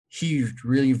he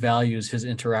really values his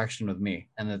interaction with me,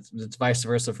 and it's vice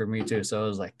versa for me too. So I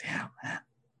was like, damn, man.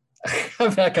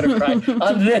 I'm not gonna cry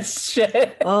on this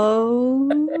shit.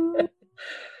 Oh.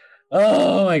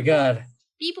 Oh my god.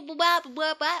 Beep,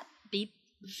 beep.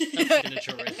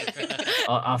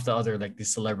 Off the other like the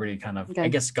celebrity kind of Okay. I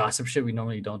guess gossip shit we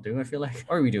normally don't do, I feel like,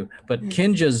 or we do, but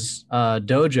Kinja's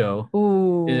dojo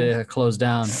closed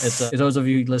down. It's those of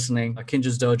you listening,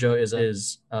 Kinja's dojo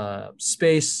is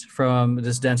space from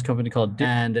this dance company called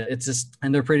and it's just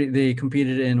and they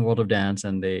competed in World of Dance,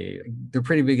 and they're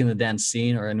pretty big in the dance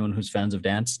scene, or anyone who's fans of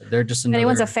dance. They're just If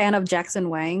anyone's a fan of Jackson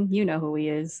Wang, you know who he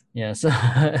is. Yeah, so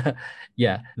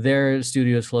yeah, their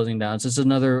studio is closing down. So it's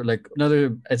another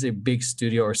it's a big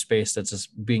studio or space that's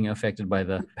just being affected by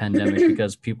the pandemic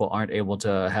because people aren't able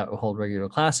to hold regular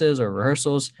classes or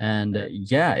rehearsals, and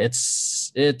it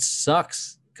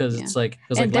sucks because it's like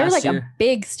and they're like a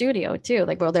big studio too.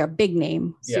 Like, well, they're a big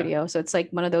name studio, so it's like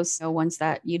one of those ones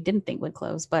that you didn't think would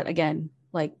close. But again,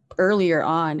 like earlier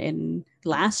on in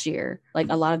last year, like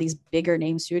a lot of these bigger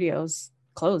name studios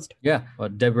closed. Yeah,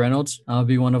 but Deb Reynolds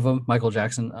be one of them. Michael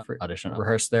Jackson for audition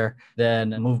rehearsed there.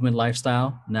 Then Movement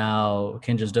Lifestyle. Now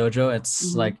Kinja's Dojo.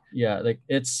 It's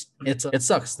it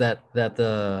sucks that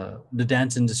the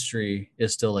dance industry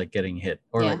is still like getting hit,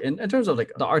 or like in terms of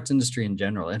like the arts industry in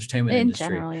general, entertainment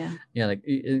industry. Like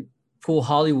cool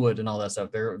Hollywood and all that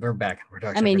stuff. They're back in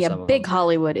production. I mean, big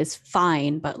Hollywood is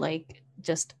fine, but like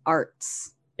just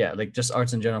arts. Yeah, like just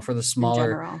arts in general for the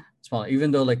smaller,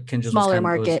 even though like Kinja's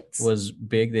was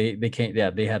big,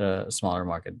 they had a smaller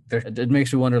market. It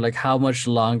makes me wonder like how much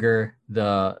longer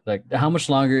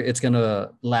it's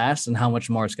gonna last and how much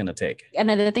more it's gonna take. And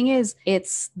the thing is,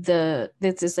 it's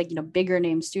like, you know, bigger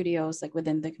name studios like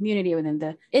within the community, within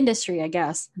the industry, I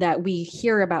guess, that we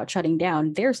hear about shutting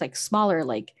down. There's like smaller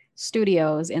like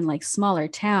studios in like smaller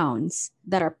towns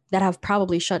that have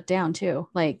probably shut down too.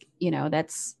 Like, you know,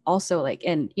 that's also like,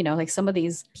 and you know, like some of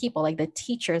these people, like the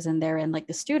teachers in there and like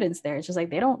the students there, it's just like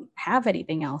they don't have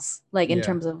anything else like in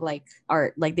terms of like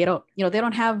art. Like they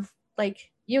don't have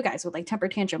like you guys with like Temper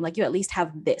Tantrum, like you at least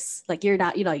have this. Like you're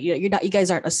not, you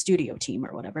guys aren't a studio team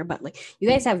or whatever, but like you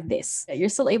guys have this. You're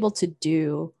still able to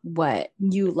do what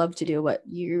you love to do, what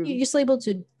you're still able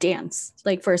to dance.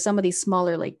 Like for some of these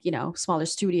smaller, like, you know, smaller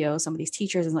studios, some of these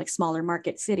teachers in like smaller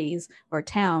market cities or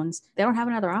towns, they don't have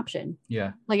another option.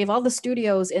 Yeah. Like if all the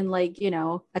studios in like, you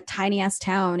know, a tiny ass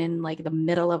town in like the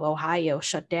middle of Ohio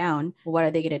shut down, what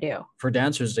are they going to do? For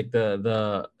dancers, like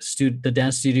the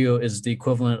dance studio is the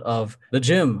equivalent of the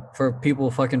gym for people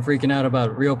fucking freaking out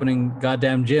about reopening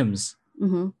goddamn gyms.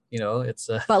 Mm-hmm. You know, it's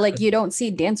but like you don't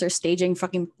see dancers staging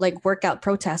fucking like workout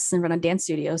protests in front of dance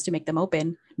studios to make them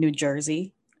open. New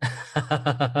Jersey.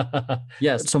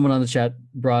 Yes, someone on the chat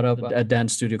brought up a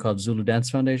dance studio called Zulu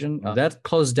Dance Foundation that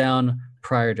closed down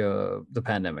prior to the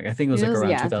pandemic. I think it was like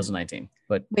around 2019.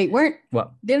 But wait,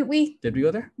 did we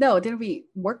go there? No, didn't we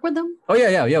work with them? Oh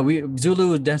yeah. We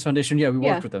Zulu Dance Foundation. Yeah, we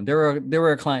worked with them. They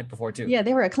were a client before too. Yeah,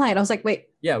 they were a client. I was like, wait.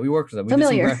 Yeah, we worked with them.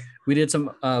 Familiar. We did some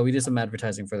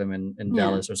advertising for them in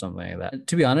Dallas or something like that.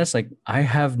 To be honest, like I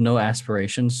have no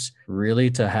aspirations really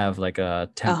to have like a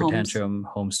Temper Tantrum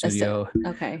home studio,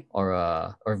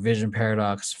 or Vision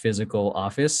Paradox physical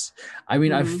office. I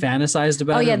mean, I've fantasized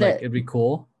about it. Like, it'd be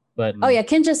cool. But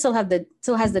Kinja still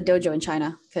has the dojo in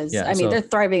China because they're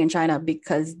thriving in China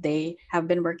because they have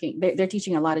been working. They're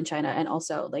teaching a lot in China, and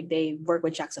also like they work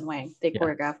with Jackson Wang. They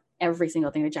choreograph every single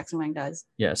thing that Jackson Wang does.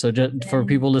 Yeah. So just for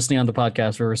people listening on the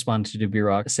podcast, we're responding to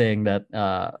B-Rock saying that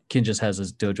Kinja has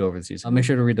his dojo overseas. I'll make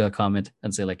sure to read the comment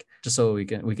and say like just so we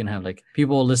can have like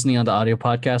people listening on the audio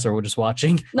podcast or we're just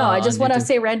watching. No, I just want to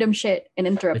say random shit and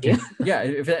interrupt you. Yeah.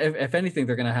 If anything,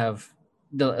 they're gonna have.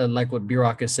 Like what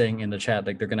B-Rock is saying in the chat,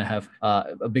 like they're gonna have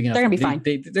a big enough. They're gonna be fine.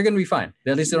 They're gonna be fine.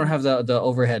 At least they don't have the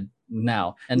overhead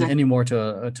now and any more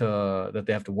to that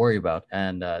they have to worry about.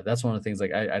 And that's one of the things.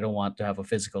 Like I don't want to have a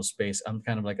physical space. I'm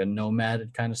kind of like a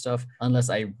nomad kind of stuff unless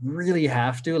I really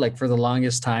have to. Like for the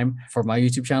longest time for my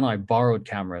YouTube channel, I borrowed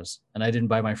cameras and I didn't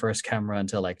buy my first camera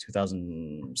until like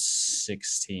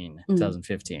 2016,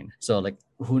 2015. So like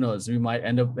who knows? We might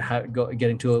end up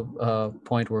getting to a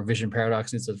point where Vision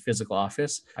Paradox needs a physical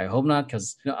office. I hope not,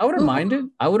 because I wouldn't mind it.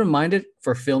 I wouldn't mind it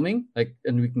for filming, like,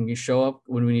 and we can show up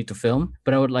when we need to film.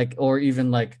 But I would like, or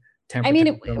even like, I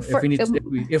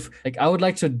would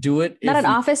like to do it. Not an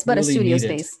office, but a studio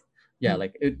space. yeah,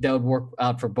 like that would work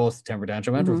out for both Temper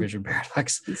Tantrum and for Mhm. Vision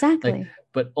Paradox. Exactly.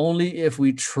 But only if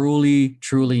we truly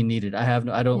need it. I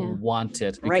don't Yeah. want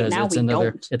it Right because now we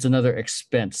don't. it's another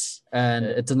expense, and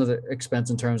it's another expense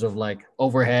in terms of like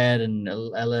overhead and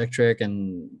electric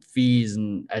and fees,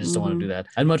 and I just don't want to Mhm. do that.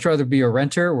 I'd much rather be a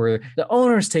renter where the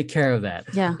owners take care of that.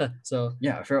 Yeah. So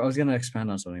yeah, sure. I was gonna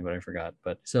expand on something, but I forgot.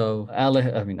 But so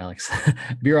Alex,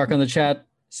 B-Rock on the chat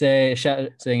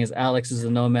saying is Alex is the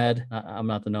nomad. I'm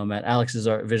not the nomad. Alex is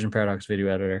our Vision Paradox video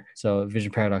editor. So Vision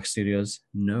Paradox Studios,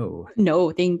 no.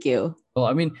 No, thank you. Well,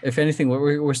 I mean, if anything,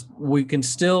 we can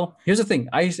still. Here's the thing.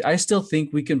 I still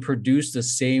think we can produce the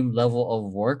same level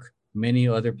of work many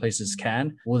other places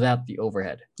can without the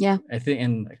overhead. Yeah. I think,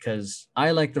 and because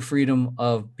I like the freedom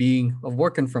of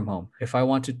working from home. If I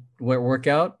want to work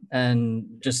out and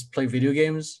just play video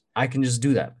games, I can just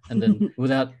do that, and then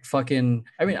without fucking.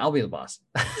 I mean, I'll be the boss.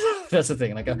 That's the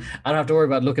thing. Like I don't have to worry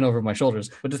about looking over my shoulders.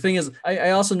 But the thing is, I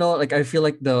also know, like, I feel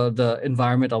like the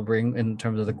environment I'll bring in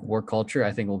terms of the work culture,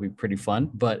 I think will be pretty fun.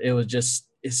 But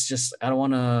it's just I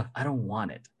don't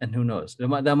want it. And who knows?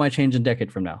 That might change a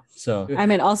decade from now. So I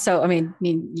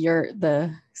mean, you're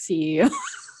the CEO,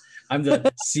 I'm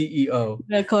the CEO.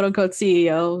 the quote unquote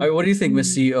CEO. All right, what do you think,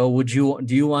 Miss CEO?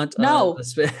 Do you want No. a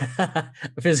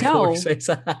physical No. workspace?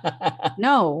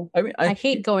 No, I mean, I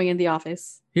hate going in the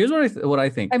office. Here's what I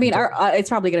think. I mean, it's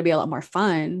probably going to be a lot more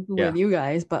fun Yeah. with you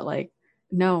guys, but like,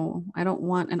 no, I don't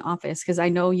want an office because I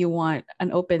know you want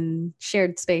an open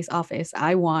shared space office.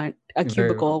 I want a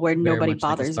cubicle where Very nobody much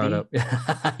like a bothers me.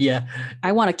 startup. Yeah.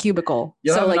 I want a cubicle.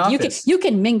 You'll So have an like office. you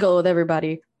can mingle with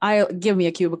everybody. Give me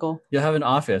a cubicle. You'll have an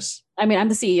office. I mean, I'm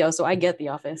the CEO, so I get the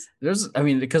office. Because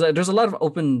there's a lot of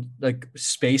open like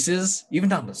spaces, even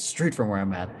down the street from where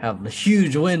I'm at, have the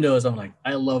huge windows. I'm like,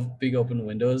 I love big open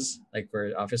windows, like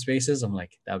for office spaces. I'm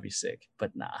like, that would be sick,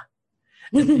 but nah.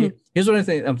 And here's what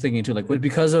I'm thinking too. Like,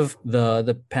 because of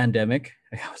the pandemic,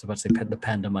 I was about to say the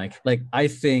pandemic. Like, I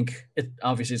think it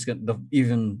obviously is going to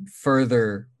even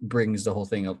further brings the whole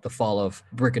thing up. The fall of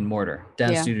brick and mortar.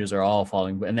 Dance Yeah. studios are all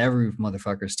falling, and every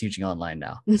motherfucker is teaching online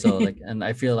now. So like, and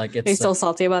I feel like Are you it's still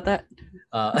salty about that?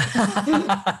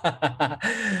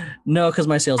 no, because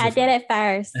my sales. I did it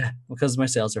first. Because my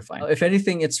sales are fine. If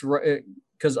anything, it's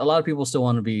because a lot of people still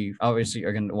want to be, obviously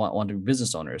are going to want to be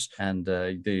business owners, and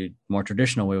the more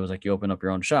traditional way was like you open up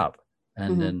your own shop,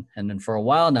 and then for a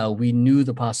while now we knew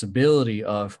the possibility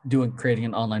of creating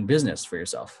an online business for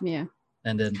yourself. Yeah.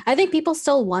 And then I think people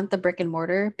still want the brick and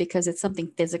mortar because it's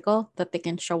something physical that they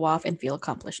can show off and feel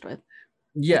accomplished with.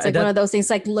 yeah, It's like one of those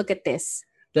things like, look at this.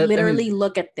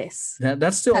 Look at this.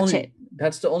 That's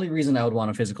the only reason I would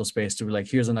want a physical space, to be like,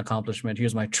 here's an accomplishment,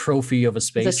 here's my trophy of a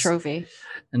space. It's a trophy.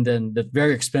 And then the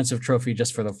very expensive trophy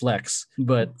just for the flex.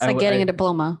 But It's like getting a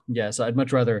diploma. Yeah, so I'd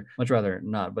much rather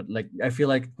not. But like, I feel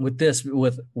like with this,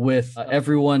 with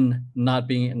everyone not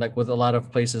being like, with a lot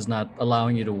of places not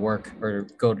allowing you to work or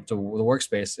go to the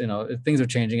workspace, things are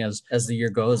changing as the year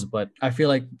goes. But I feel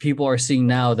like people are seeing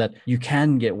now that you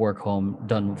can get work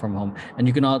done from home, and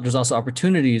there's also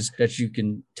opportunities that you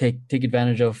can take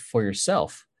advantage of for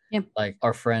yourself. Yep. Like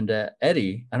our friend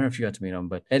Eddie, I don't know if you got to meet him,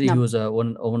 but Eddie, No. who was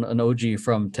an OG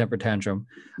from Temper Tantrum,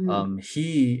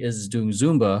 he is doing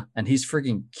Zumba, and he's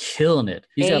freaking killing it.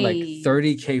 He's got like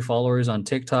 30K followers on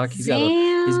TikTok. He's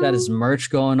got his merch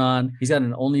going on. He's got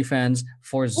an OnlyFans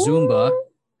for Zumba. Ooh,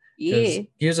 yeah.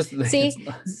 Here's the thing. See,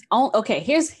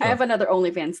 I have another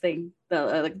OnlyFans thing.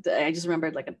 I just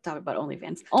remembered like a topic about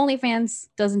OnlyFans. OnlyFans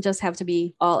doesn't just have to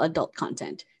be all adult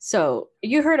content. So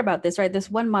you heard about this, right?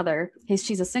 This one mother,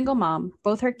 she's a single mom.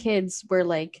 Both her kids were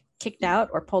like kicked out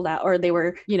or pulled out, or they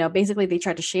were, basically they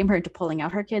tried to shame her into pulling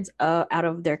out her kids out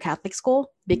of their Catholic school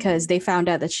because they found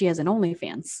out that she has an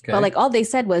OnlyFans. Okay. But like all they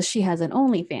said was she has an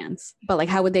OnlyFans. But like,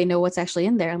 how would they know what's actually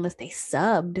in there unless they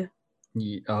subbed?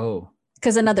 Oh.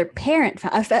 Because another parent,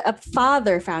 a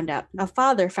father found out.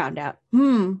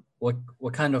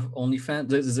 What kind of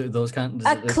OnlyFans? Is it those kind?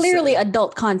 Clearly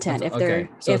adult content if Okay.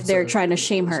 they're trying to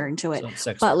shame her into it.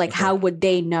 Sex But work, like, okay. how would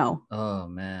they know? Oh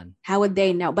man. How would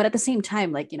they know? But at the same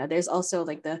time, like, there's also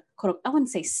like the quote, I wouldn't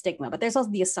say stigma, but there's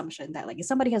also the assumption that like if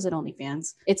somebody has an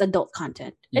OnlyFans, it's adult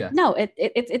content. Yeah.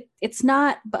 It's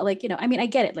not. But like, I mean, I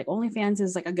get it. Like OnlyFans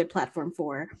is like a good platform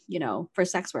for, for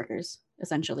sex workers,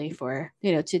 essentially, for,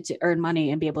 to earn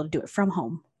money and be able to do it from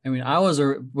home. I mean,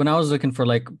 when I was looking for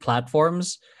like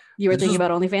platforms, You were This thinking was-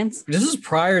 about OnlyFans? This is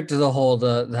prior to the whole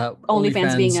the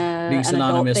OnlyFans being an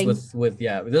synonymous adult with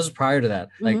this is prior to that.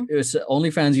 Like Mhm. it was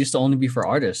OnlyFans used to only be for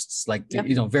artists, like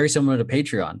Yep. very similar to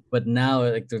Patreon. But now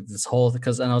like this whole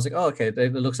and I was like, oh okay,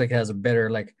 it looks like it has a better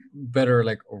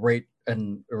rate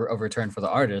and a return for the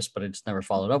artist, but it just never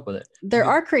followed up with it. There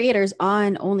are creators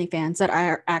on OnlyFans that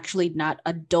are actually not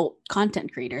adult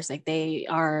content creators. Like they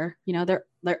are,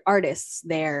 they're artists,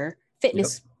 they're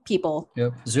fitness people.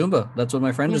 Yep, Zumba. That's what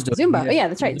my friend is doing. Zumba. Oh, yeah,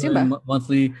 that's right. Doing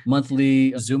Zumba.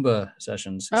 monthly Zumba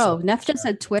sessions. Oh, Neff just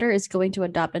said Twitter is going to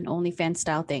adopt an OnlyFans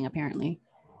style thing, apparently.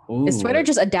 Ooh. Is Twitter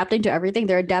just adapting to everything?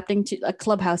 They're adapting to a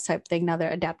Clubhouse type thing. Now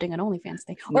they're adapting an OnlyFans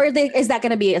thing. Or is that going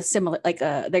to be a similar,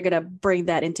 they're going to bring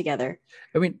that in together?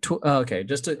 I mean, okay,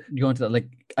 just to go into that,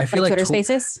 I feel like Twitter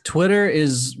Spaces? Twitter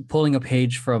is pulling a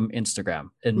page from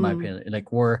Instagram, in my opinion.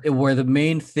 Like where the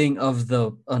main thing of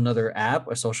another app,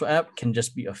 a social app, can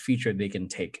just be a feature they can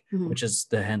take, which is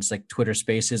hence like Twitter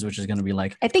Spaces, which is going to be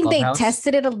like I think Clubhouse. they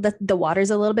tested it the waters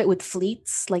a little bit with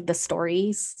fleets, like the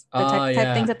stories, the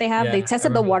type things that they have. Yeah, they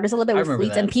tested the waters a little bit with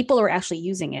fleets, that. and people were actually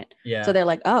using it. Yeah. So they're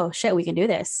like, oh shit, we can do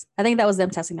this. I think that was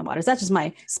them testing the waters. That's just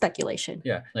my speculation.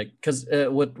 Yeah, like because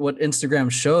what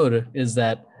Instagram showed is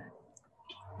that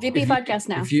VP podcast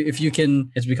now. If you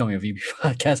can, it's becoming a VP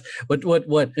podcast. But what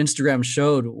Instagram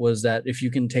showed was that if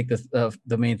you can take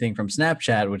the main thing from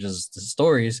Snapchat, which is the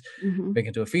stories, make it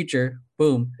into a feature,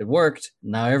 boom, it worked.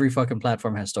 Now every fucking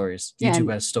platform has stories. Yeah,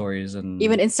 YouTube has stories, and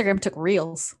even Instagram took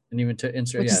Reels, and even to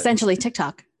Instagram, which is essentially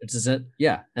TikTok.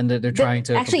 And they're trying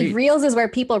to actually compete. Reels is where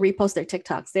people repost their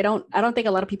TikToks. I don't think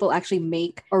a lot of people actually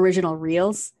make original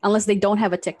Reels unless they don't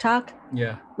have a TikTok.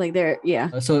 Yeah, like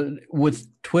so with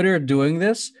Twitter doing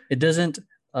this, it doesn't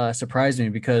surprise me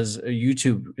because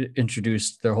YouTube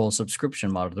introduced their whole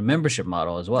subscription model, the membership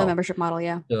model as well. The membership model,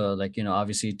 yeah. So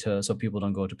obviously so people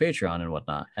don't go to Patreon and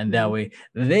whatnot, and that way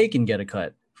they can get a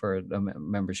cut for a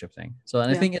membership thing. So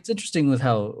I think it's interesting with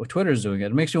how Twitter's doing it.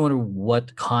 It makes me wonder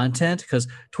what content, because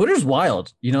Twitter's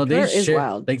wild. Twitter is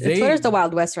wild. Twitter's the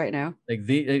Wild West right now. Like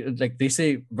they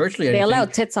say virtually they anything. allow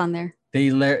tits on there. They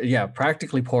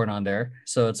practically porn on there.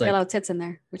 So it's like they allow tits in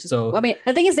there, which is so. I mean,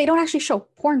 the thing is, they don't actually show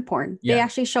porn. Yeah. They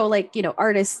actually show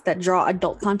artists that draw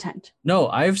adult content. No,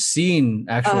 I've seen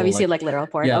actual. Oh, have you seen literal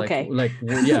porn? Yeah, okay.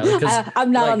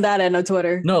 I'm not on that end of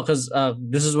Twitter. No, because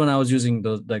this is when I was using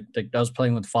the I was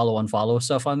playing with follow unfollow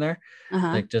stuff on there.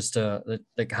 Like just how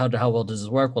well does this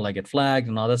work? Will I get flagged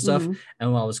and all that stuff?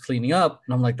 And when I was cleaning up,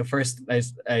 and I'm like, the first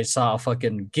I saw a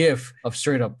fucking GIF of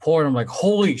straight up porn. I'm like,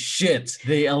 holy shit,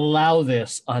 they allow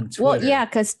this on Twitter. Well, yeah,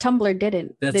 because Tumblr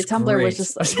didn't. That's the Tumblr great. was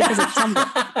just because of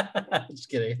Tumblr. Just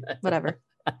kidding. Whatever.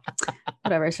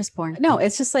 It's just porn. No,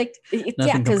 it's just like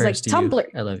Nothing because like Tumblr.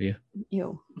 I love you.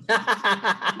 Ew.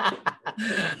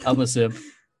 I'm a simp.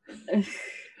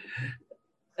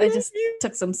 I just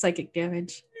took some psychic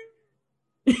damage.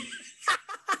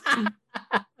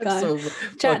 So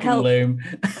Chat help. Lame.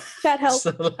 Chat help.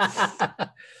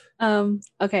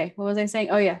 Okay, what was I saying?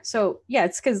 Oh yeah, so yeah,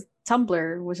 it's because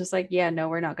Tumblr was just like, yeah, no,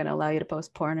 we're not gonna allow you to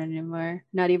post porn anymore,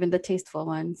 not even the tasteful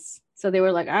ones. So they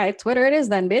were like, all right, Twitter it is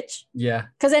then, bitch. Yeah,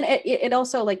 because then it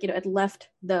also it left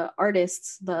the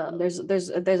artists. There's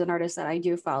an artist that I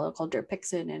do follow called Dirt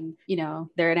Pixin, and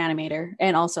they're an animator,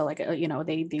 and also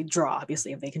they draw.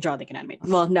 Obviously, if they can draw, they can animate.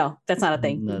 Well, no, that's not a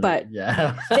thing. But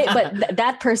yeah,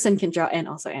 that person can draw and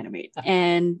also animate,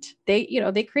 and they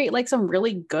create some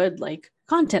really good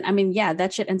content. I mean, yeah,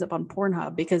 that shit ends up on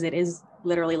Pornhub because it is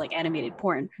literally animated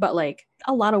porn, but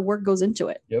a lot of work goes into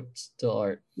it. Yep, still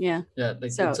art. Yeah. Yeah.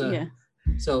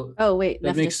 So. Oh wait,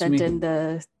 Neff just sent in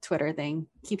the Twitter thing.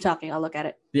 Keep talking. I'll look at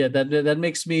it. Yeah, that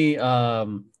makes me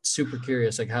super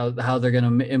curious, how they're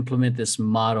gonna implement this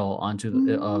model onto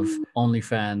of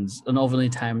OnlyFans, an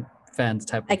OnlyFans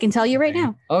type. I can tell you right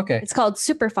now. Okay. It's called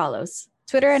Super Follows.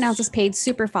 Twitter announces paid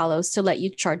Super Follows to let you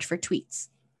charge for tweets.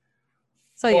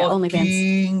 So yeah,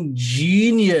 OnlyFans.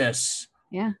 Genius.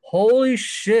 Yeah. Holy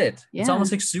shit. Yeah. It's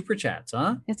almost like super chats,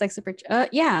 huh? It's like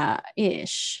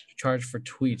ish. Charge for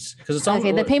tweets. Because it's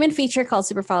okay. The payment feature called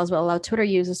Super Follows will allow Twitter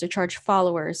users to charge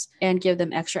followers and give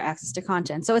them extra access to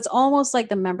content. So it's almost like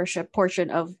the membership portion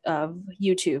of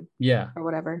YouTube. Yeah. Or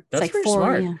whatever. That's it's pretty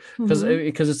smart.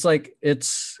 Because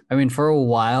I mean, for a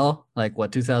while,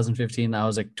 2015, I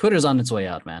was like, Twitter's on its way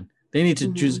out, man. They need to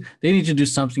they need to do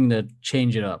something to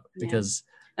change it up because.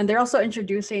 And they're also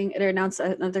they announced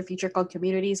another feature called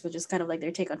Communities, which is kind of like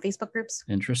their take on Facebook groups.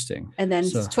 Interesting. And then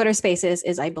Twitter Spaces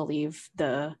is, I believe,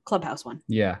 the Clubhouse one.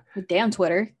 Yeah. Damn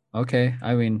Twitter. Okay.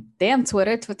 I mean. Damn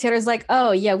Twitter. Twitter's like,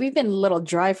 oh yeah, we've been a little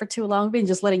dry for too long. We've been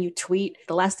just letting you tweet.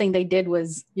 The last thing they did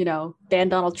was, ban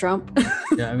Donald Trump.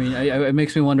 Yeah, I mean, it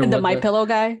makes me wonder And the what My Pillow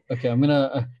guy. Okay, I'm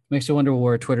gonna makes me wonder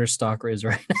where Twitter stalker is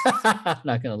right now.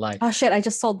 Not gonna lie. Oh shit! I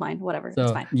just sold mine. Whatever. It's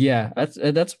So fine. yeah,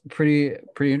 that's pretty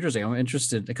interesting. I'm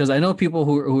interested because I know people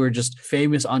who are just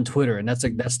famous on Twitter, and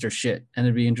that's their shit. And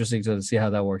it'd be interesting to see how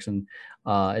that works. And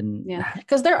yeah,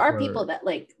 because there are for people that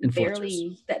like influencers.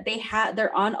 barely that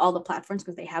they're on all the platforms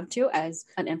because they have to. As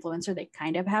an influencer, they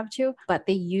kind of have to, but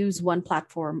they use one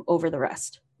platform over the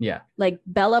rest. Yeah, Like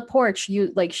Bella Porch,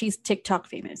 she's TikTok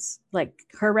famous. Like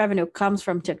her revenue comes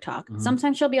from TikTok. Mhm.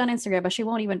 Sometimes she'll be on Instagram, but she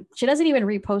doesn't even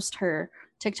repost her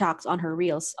TikToks on her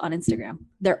reels on Instagram.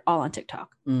 They're all on TikTok.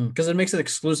 because it makes it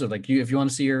exclusive. Like if you want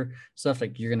to see your stuff,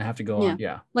 like you're gonna have to go on.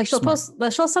 Yeah, Like she'll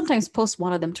Smart. she'll sometimes post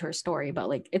one of them to her story, but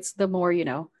like it's the more,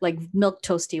 like milk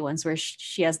toasty ones where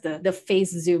she has the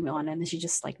face zoom on and then she's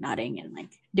just like nodding and like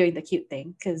doing the cute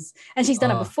thing and she's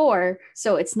done it before.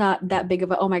 So it's not that big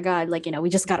of a, oh my God, like, we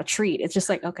just got a treat. It's just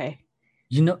like, okay.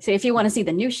 So if you want to see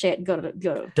the new shit, go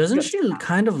to Doesn't she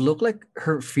kind of look like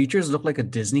her features look like a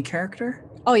Disney character?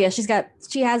 Oh yeah,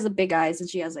 she has the big eyes and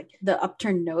she has like the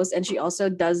upturned nose, and she also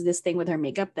does this thing with her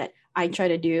makeup that I've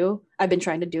been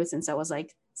trying to do since I was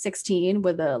like 16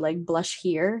 with a like blush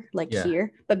here,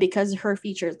 here. But because her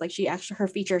features, her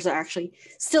features are actually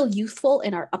still youthful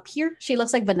and are up here. She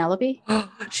looks like Vanellope.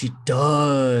 She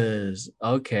does.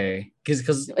 Okay.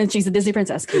 And she's a Disney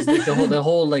princess. Like the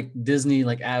whole like Disney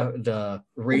the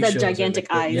ratios, the gigantic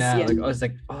eyes. Yeah. Like, I was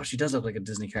like, oh, she does look like a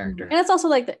Disney character. And it's also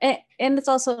like and it's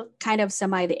also kind of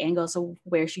semi the angles of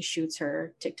where she shoots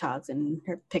her TikToks and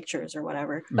her pictures or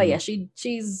whatever. But yeah, she's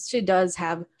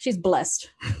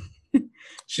blessed.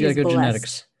 She got good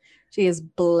genetics. She is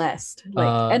blessed.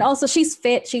 And also she's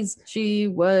fit. She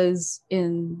was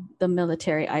in the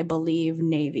military, I believe,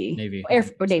 Navy. Air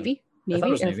Force.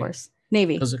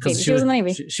 Navy. Because she was in the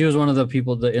Navy. She was one of the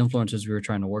influencers we were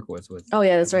trying to work with. Oh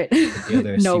yeah, that's right.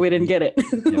 No, we didn't get it.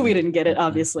 We didn't get it,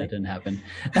 obviously. It didn't happen.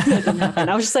 It didn't happen.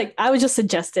 I was just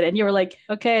suggested, and you were like,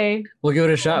 okay. We'll give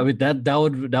it a shot. I mean, that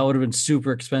would have been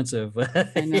super expensive.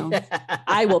 I know.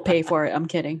 I will pay for it. I'm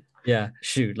kidding. Yeah,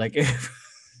 shoot. Like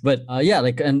but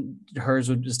and hers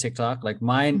is TikTok. Like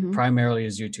mine primarily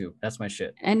is YouTube. That's my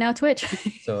shit. And now Twitch.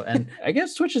 So, and I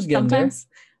guess Twitch is getting sometimes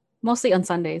there. Mostly on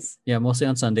Sundays. Yeah, mostly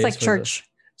on Sundays. It's like church.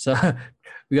 So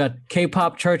we got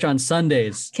K-pop church on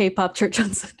Sundays. K-pop church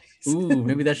on Sundays. Ooh,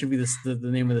 maybe that should be the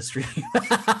name of the stream.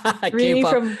 Reading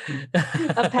from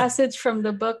a passage from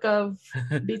the book of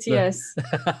BTS.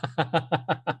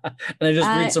 And I just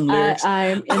read some lyrics.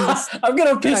 I'm in this I'm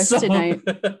gonna piss tonight.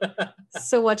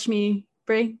 So watch me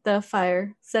bring the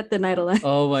fire, set the night alight.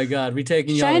 Oh my God, we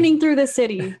taking shining through the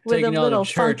city with a little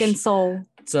funk and soul.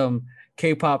 Some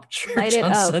K-pop church light it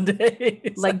on up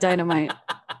Sundays. like dynamite.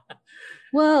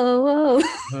 Whoa.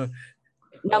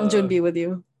 Namjoon be with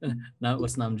you. Now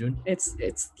what's Namjoon?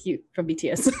 It's cute from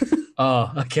BTS.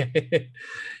 Oh, okay.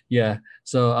 Yeah.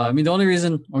 So I mean, the only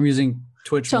reason I'm using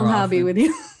Twitch more often, be with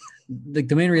you. Like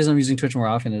the main reason I'm using Twitch more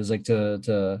often is like to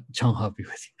Chungha be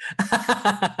with you,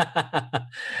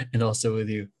 and also with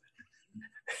you.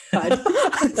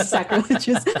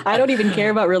 Sacrilegious. I don't even care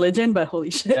about religion, but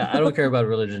holy shit. Yeah, I don't care about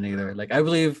religion either. Like I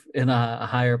believe in a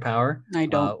higher power. I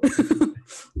don't.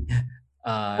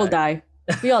 We'll die.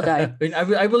 We all die.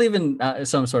 I believe in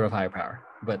some sort of higher power,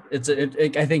 but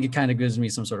I think it kind of gives me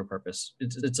some sort of purpose.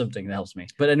 It's something that helps me.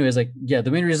 But anyways, like yeah,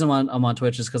 the main reason I'm on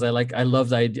Twitch is because I love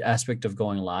the aspect of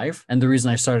going live, and the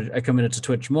reason I committed to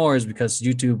Twitch more is because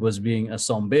YouTube was being a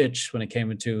some bitch when it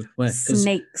came into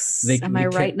snakes. Am I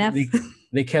right, Neff?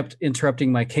 They kept interrupting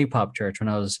my K-pop church when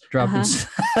I was dropping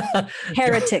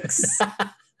heretics.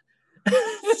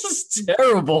 This is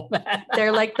terrible, man.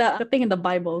 They're like the thing in the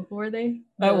Bible. Who are they?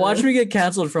 Watch me get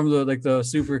canceled from the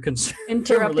super conservative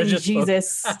interrupting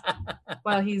Jesus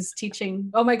while he's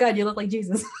teaching. Oh my God, you look like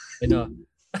Jesus. I know.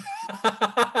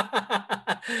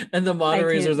 And the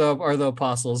moderators are the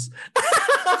apostles.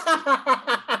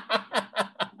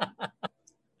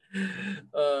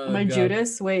 Am I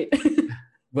Judas? Wait.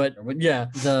 But yeah,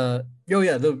 the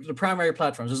primary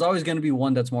platforms. There's always going to be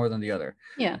one that's more than the other.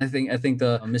 Yeah. I think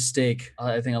the mistake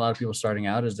I think a lot of people starting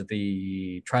out is that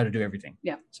they try to do everything.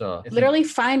 Yeah. So literally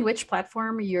find which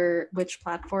platform you're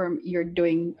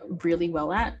doing really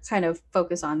well at. Kind of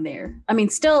focus on there. I mean,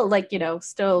 still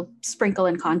still sprinkle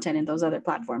in content in those other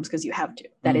platforms because you have to.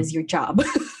 That is your job.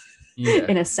 Yeah.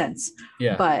 In a sense.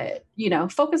 Yeah. But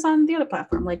focus on the other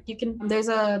platform. Like you can. There's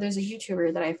a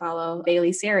YouTuber that I follow,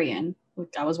 Bailey Sarian.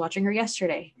 I was watching her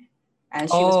yesterday as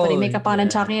she was putting makeup on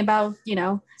and talking about,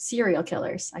 serial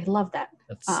killers. I love that.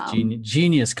 That's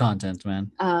genius content, man.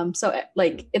 So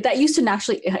like that used to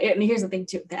actually, and here's the thing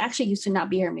too, that actually used to not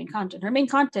be her main content. Her main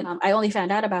content, I only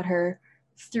found out about her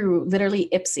through literally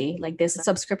Ipsy, like this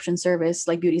subscription service,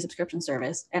 like beauty subscription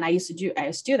service. And I used to do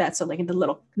that. So like in the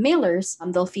little mailers,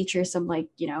 they'll feature some like,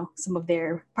 some of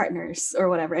their partners or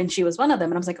whatever. And she was one of them.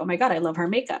 And I was like, oh my God, I love her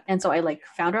makeup. And so I like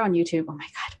found her on YouTube. Oh my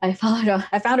God. I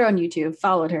found her on YouTube,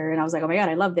 followed her. And I was like, oh my God,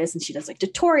 I love this. And she does like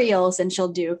tutorials and she'll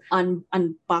do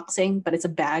unboxing, but it's a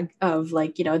bag of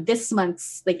like, this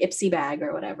month's like Ipsy bag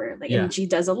or whatever. Like, and she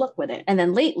does a look with it. And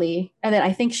then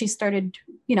I think she started,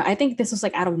 I think this was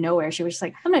like out of nowhere. She was just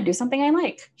like, I'm going to do something I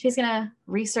like. She's going to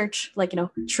research like,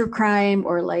 true crime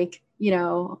or like,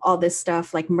 all this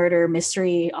stuff like murder,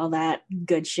 mystery, all that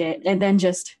good shit. And then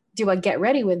just do a get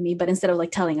ready with me. But instead of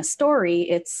like telling a story,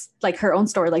 it's like her own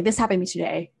story. Like this happened to me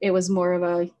today. It was more of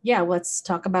a, let's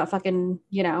talk about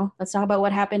let's talk about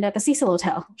what happened at the Cecil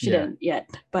Hotel. She didn't yet,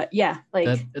 but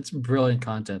it's brilliant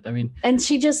content. I mean, and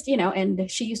she just, and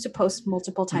she used to post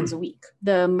multiple times a week.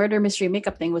 The murder mystery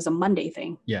makeup thing was a Monday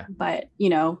thing. Yeah. But,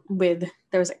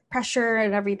 there was like pressure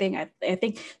and everything. I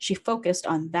think she focused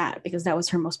on that because that was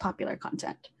her most popular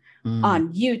content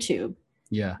on YouTube.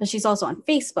 Yeah. But she's also on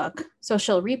Facebook. So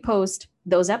she'll repost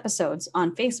those episodes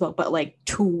on Facebook, but like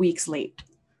 2 weeks late.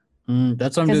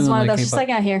 That's what I'm doing with my K-pop. Just like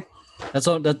out here. That's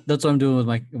what I'm doing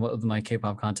with my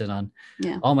K-pop content on.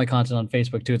 Yeah. All my content on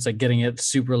Facebook too. It's like getting it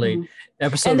super late.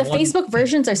 And the Facebook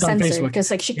versions are censored because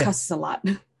like she cusses a lot.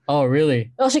 Oh,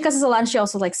 really? Well, she cusses a lot and she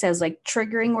also like says like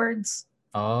triggering words.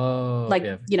 Oh. Like,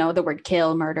 the word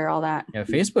kill, murder, all that. Yeah,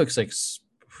 Facebook's like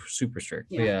super strict.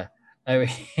 Yeah. I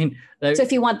mean, so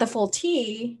if you want the full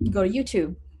tea, you go to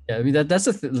YouTube. Yeah, I mean that's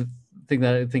the thing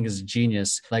that I think is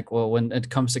genius. Like, well, when it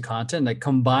comes to content, like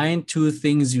combine two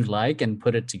things you like and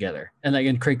put it together,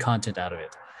 and create content out of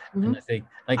it. And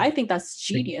I think that's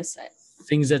genius.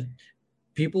 Things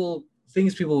people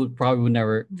would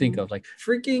never think of, like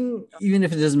freaking, even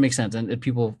if it doesn't make sense and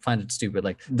people find it stupid,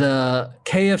 like the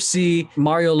KFC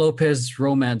Mario Lopez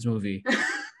romance movie.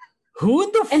 Who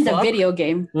in the video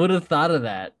game would have thought of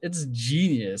that? It's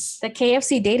genius. The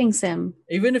KFC dating sim.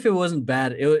 Even if it wasn't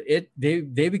bad,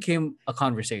 they became a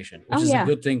conversation, which is a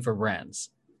good thing for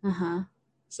brands.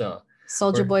 So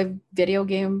Soldier Boy video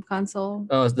game console.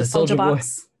 Oh, the Soldier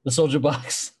Box. The Soldier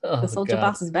Box. Oh, the Soldier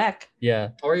Box is back. Yeah,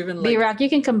 or even like B-Rock, you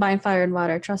can combine fire and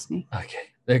water. Trust me. Okay,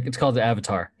 it's called the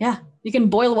Avatar. Yeah, you can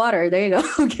boil water. There you go.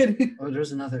 Oh,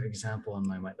 there's another example in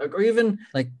my mind, or even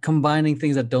like combining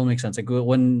things that don't make sense, like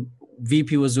when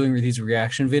VP was doing these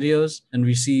reaction videos, and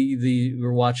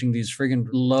we're watching these friggin'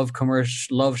 love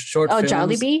short films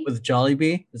Jollibee? With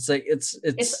Jollibee. It's like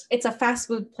it's a fast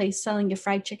food place selling you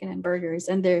fried chicken and burgers,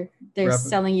 and they're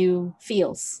selling you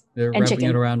feels. They're and wrapping chicken.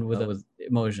 it around with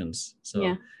emotions. So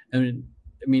yeah.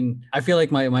 I mean, I feel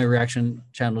like my reaction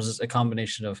channel is just a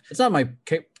combination of, it's not my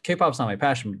K-pop's not my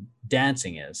passion.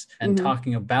 Dancing is, and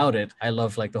talking about it. I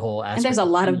love like the whole aspect. And there's a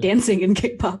lot of dancing in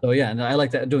K-pop. So yeah, and I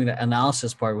like that, doing the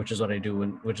analysis part, which is what I do,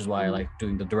 which is why I like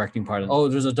doing the directing part. Oh,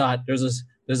 there's a dot.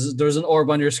 There's an orb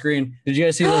on your screen. Did you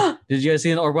guys see Did you guys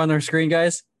see an orb on their screen,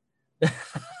 guys?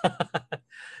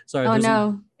 Sorry. Oh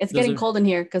no, it's getting cold in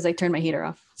here because I turned my heater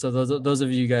off. So those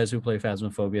of you guys who play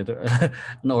Phasmophobia,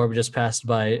 an orb just passed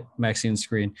by Maxine's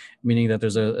screen, meaning that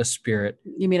there's a spirit.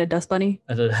 You mean a dust bunny?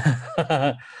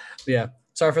 Yeah.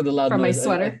 Sorry for the loud from noise. My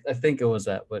sweater. I think it was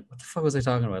that, but what the fuck was I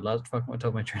talking about? I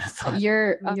took my train of thought.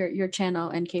 Your channel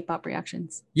and K-pop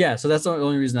reactions. Yeah, so that's the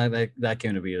only reason that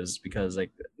came to be, is because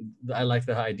like I like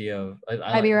the idea of I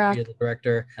like the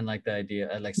director, and like the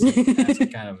idea I like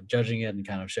kind of judging it and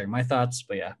kind of sharing my thoughts.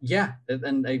 But yeah,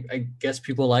 and I guess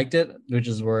people liked it, which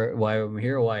is why I'm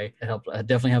here. Why it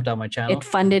definitely helped out my channel. It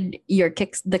funded your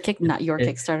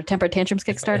Kickstarter, Temper Tantrums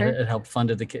Kickstarter. It helped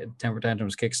funded the Temper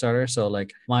Tantrums Kickstarter. So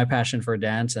like my passion for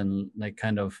dance and like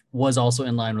kind of was also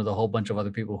in line with a whole bunch of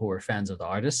other people who were fans of the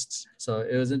artists. So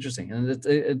it was interesting, and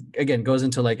it again goes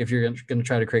into like, if you're going to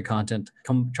try to create content,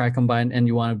 combine, and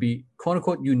you want to be quote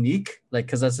unquote unique, like,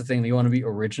 because that's the thing, you want to be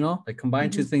original, like combine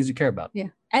two things you care about. Yeah.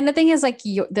 And the thing is, like,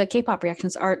 the K-pop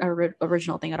reactions aren't an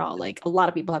original thing at all. Like, a lot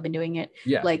of people have been doing it.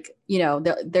 Yeah. Like,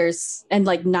 there's, and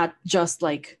like, not just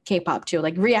like K-pop too,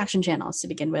 like reaction channels to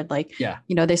begin with. Like,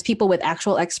 there's people with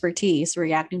actual expertise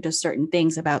reacting to certain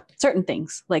things about certain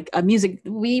things. Like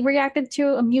we reacted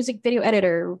to a music video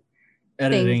editor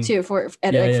thing too for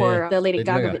the Lady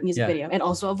Gaga music video, and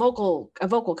also a vocal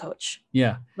coach.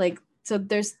 Yeah. Like, so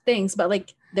there's things, but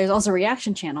like, there's also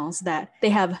reaction channels that they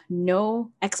have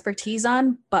no expertise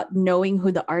on, but knowing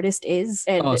who the artist is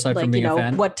and aside from like, being you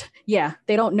a know, fan?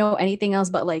 they don't know anything else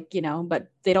but like, you know, but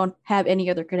they don't have any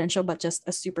other credential but just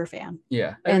a super fan.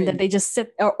 Yeah. And then they just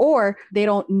sit or they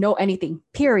don't know anything,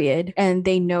 period. And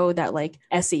they know that like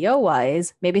SEO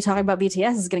wise, maybe talking about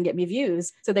BTS is going to get me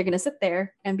views. So they're going to sit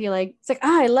there and be like, it's like,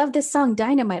 I love this song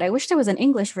Dynamite. I wish there was an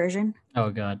English version.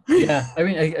 Oh God. Yeah. I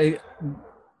mean, I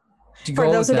to For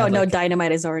go those with who that, don't know, like,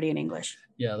 Dynamite is already in English.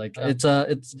 yeah, like it's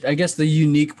I guess the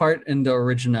unique part in the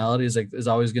originality is like is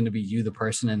always going to be you, the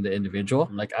person, and the individual.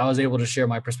 Like I was able to share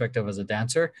my perspective as a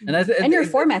dancer, and And your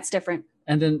format's different.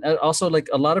 and then also like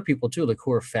a lot of people too, like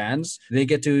who are fans, they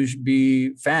get to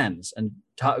be fans and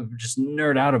just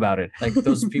nerd out about it. Like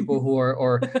those people who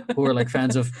are like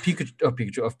fans of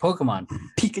Pikachu of Pokemon.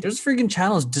 There's freaking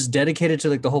channels just dedicated to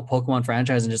like the whole Pokemon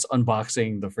franchise and just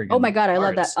unboxing the freaking. Oh my God, I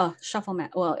love that. cards. Shuffle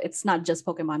mat. Well, it's not just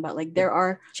Pokemon, but like there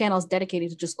are channels dedicated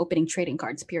to just opening trading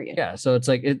cards, period. Yeah, so it's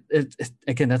like it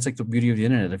again. That's like the beauty of the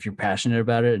internet. If you're passionate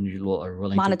about it and you are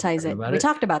willing Monetize to it. about We it,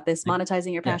 talked about this,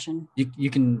 monetizing your passion.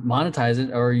 you can monetize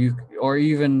it, or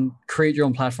even create your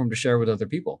own platform to share with other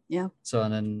people. Yeah. So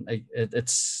and then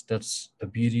that's the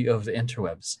beauty of the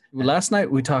interwebs. Last night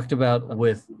we talked about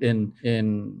in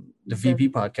the VP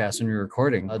podcast when we were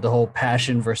recording the whole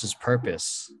passion versus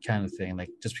purpose kind of thing. Like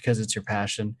just because it's your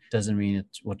passion doesn't mean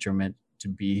it's what you're meant to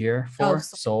be here for.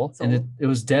 Soul. And it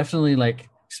was definitely like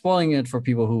spoiling it for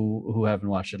people who haven't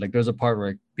watched it. Like there's a part where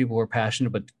like, people who are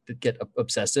passionate but get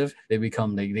obsessive, they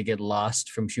get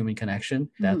lost from human connection.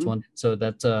 That's one. So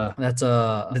that's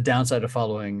the downside of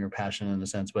following your passion in a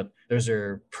sense. But there's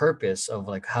a purpose of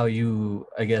like how you,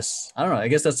 I guess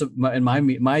that's in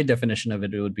my definition of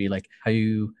it. It would be like how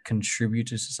you contribute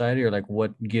to society, or like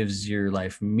what gives your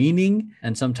life meaning,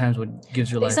 and sometimes what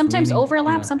gives your life. They sometimes meaning,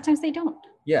 overlap, sometimes they don't.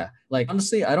 Yeah, like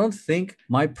honestly, I don't think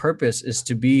my purpose is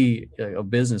to be a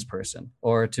business person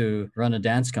or to run a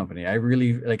dance company. I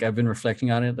really like I've been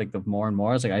reflecting on it like the more and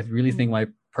more. It's like I really think my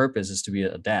purpose is to be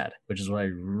a dad, which is what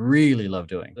I really love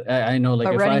doing. I know like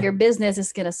but running your business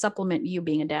is going to supplement you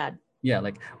being a dad. Yeah,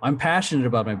 like I'm passionate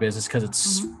about my business because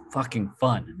it's fucking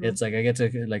fun. It's like I get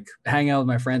to like hang out with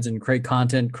my friends and create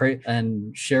content,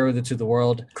 and share with it to the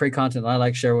world. Create content I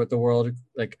like, share with the world,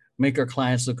 like make our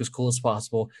clients look as cool as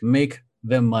possible, make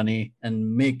them money,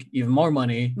 and make even more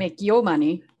money. Make your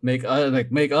money. Make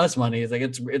us money. It's like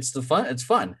it's the fun. It's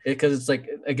fun because it's like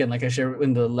again, like I shared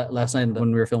in the last night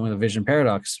when we were filming the Vision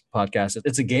Paradox podcast.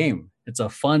 It's a game. It's a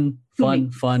fun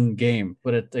game.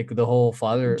 But it's like the whole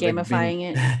father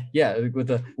gamifying it. Yeah,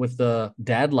 with the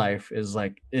dad life is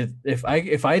like if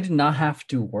I did not have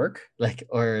to work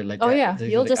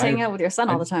you'll just hang out with your son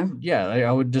all the time. Yeah,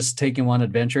 I would just take him on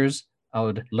adventures. I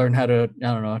would learn how to, I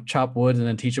don't know, chop wood and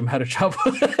then teach them how to chop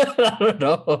wood. I don't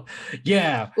know.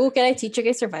 Yeah. Ooh, can I teach you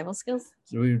guys survival skills?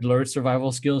 So we learned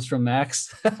survival skills from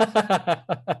Max. Teach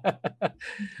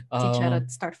how to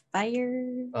start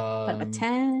fire, put up a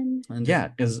tent. And yeah,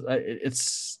 because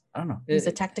it's, I don't know. Use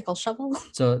a tactical shovel.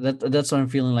 So that's what I'm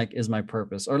feeling like is my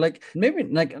purpose. Or like maybe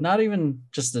like not even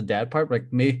just the dad part, but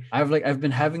like I've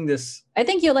been having this. I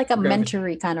think you like a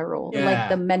mentory kind of role. Yeah. Like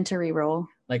the mentory role.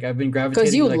 Like I've been gravitating.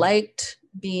 Because you liked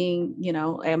being,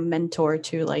 a mentor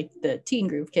to like the teen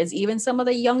group kids, even some of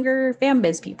the younger fan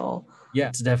biz people. Yeah,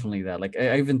 it's definitely that. Like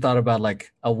I even thought about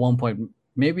like at one point,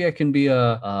 maybe I can be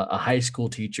a high school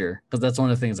teacher, because that's one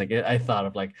of the things like I thought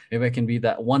of, like maybe I can be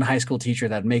that one high school teacher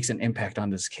that makes an impact on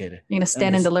this kid. You're gonna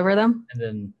stand and deliver them?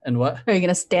 And what? Are you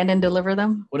gonna stand and deliver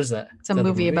them? What is that? It's a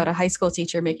movie about a high school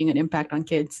teacher making an impact on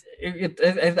kids.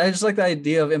 I just like the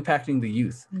idea of impacting the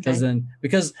youth,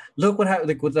 because look what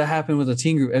happened with the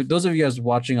teen group. Those of you guys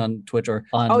watching on Twitch or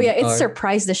on it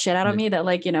surprised the shit out of me that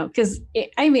because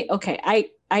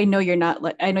I know you're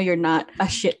not a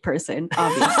shit person,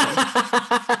 obviously,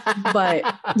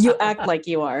 but you act like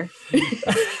you are.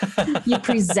 You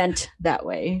present that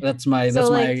way. That's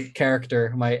my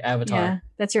character, my avatar. Yeah,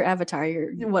 that's your avatar.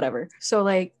 You're whatever. So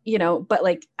but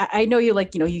I know you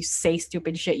you say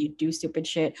stupid shit, you do stupid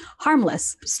shit,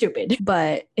 harmless, stupid.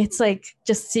 But it's like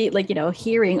just see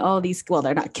hearing all these. Well,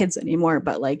 they're not kids anymore,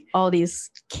 but like all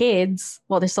these kids.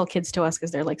 Well, they're still kids to us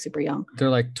because they're like super young. They're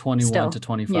like 21 to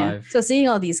 25. Yeah. So seeing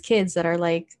all these kids that are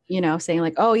like saying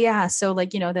like, oh yeah, so like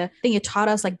the thing you taught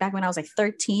us like back when I was like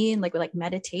 13, like with like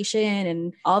meditation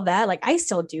and all that, like I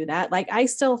still do that. Like I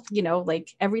still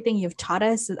like everything you've taught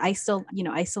us, I still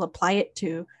apply it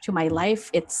to my life.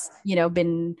 It's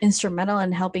been instrumental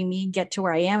in helping me get to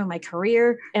where I am in my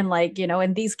career. And like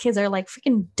and these kids are like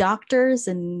freaking doctors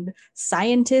and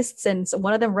scientists, and so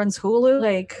one of them runs Hulu.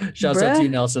 Like shouts out to you,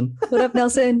 Nelson. What up,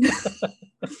 Nelson?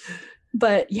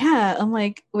 But yeah, I'm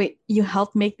like, wait, you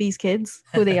helped make these kids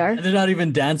who they are? They're not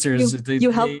even dancers.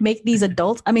 You helped make these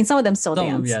adults. I mean, some of them still some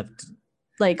of them, dance, yeah,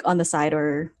 like on the side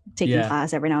or taking Yeah.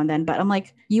 class every now and then. But I'm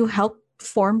like, you help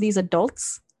form these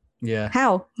adults? yeah.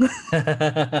 How?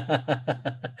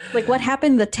 Like, what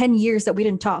happened in the 10 years that we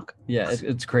didn't talk? Yeah,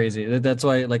 it's crazy. That's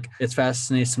why, like, it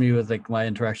fascinates me with like my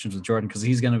interactions with Jordan, because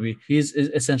he's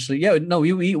essentially, yeah, no,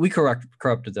 we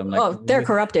corrupted them. Like, Oh, they're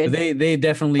corrupted. They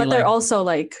definitely, But they're like, also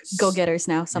like go-getters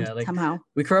now Yeah, like, somehow.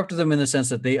 we corrupted them in the sense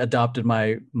that they adopted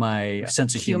my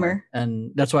sense of humor.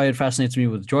 And that's why it fascinates me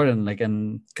with Jordan, like,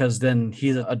 and because then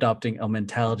he's adopting a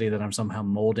mentality that I'm somehow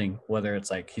molding, whether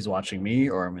it's like he's watching me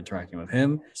or I'm interacting with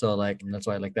him. So like that's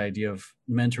why I like the idea of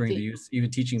mentoring the youth, even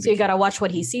teaching So you got to watch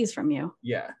what he sees from you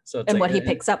yeah, so it's and like, what he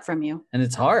picks up from you. and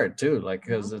it's hard too, like,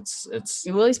 because it's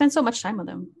You really spend so much time with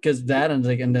him. because that, and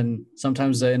like, and then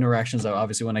sometimes the interactions are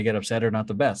obviously when I get upset are not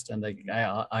the best, and like I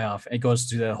often, it goes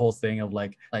to that whole thing of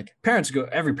like parents go,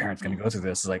 every parent's gonna go through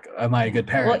this, like, am I a good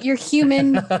parent? Well, you're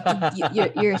human.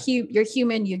 You're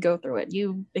human. You go through it.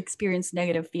 You experience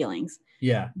negative feelings,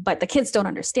 yeah, but the kids don't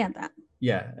understand that,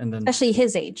 yeah, and then especially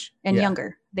his age and Yeah.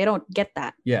 younger. They don't get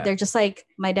that. yeah, They're just like,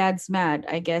 my dad's mad,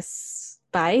 I guess.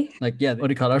 Bye. like, yeah, what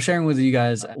do you call it? I was sharing with you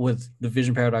guys with the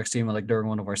Vision Paradox team, like during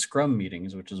one of our Scrum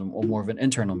meetings, which is more of an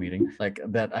internal meeting, like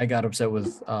that I got upset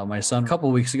with my son a couple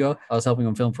of weeks ago. I was helping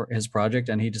him film for his project,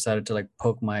 and he decided to like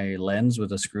poke my lens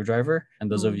with a screwdriver.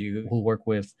 And those of you who work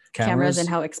with cameras And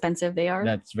how expensive they are.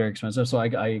 that's very expensive. So I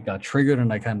got triggered,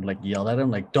 and I kind of like yelled at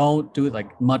him, like, don't do it,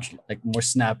 like much like more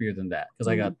snappier than that.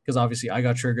 Because obviously I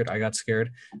got triggered, I got scared.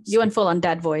 You went full on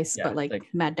dad voice, Yeah, but like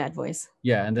like- mad dad voice.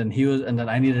 Yeah, and then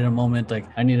I needed a moment, like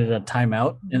I needed a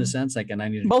timeout in a sense, like, and I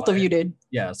needed Both of quiet. you did.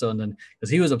 Yeah, so and then because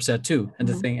he was upset too, and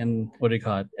the Mhm. thing, and what do you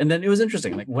call it? And then it was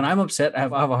interesting. Like when I'm upset, I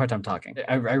have a hard time talking.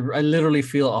 I literally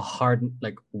feel a hard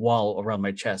like wall around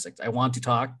my chest. Like I want to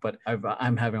talk, but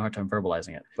I'm having a hard time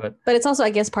verbalizing it. But But it's also, I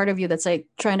guess, part of you that's like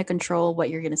trying to control what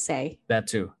you're gonna say, that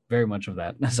too, very much of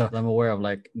that. So I'm aware of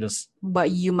like this. what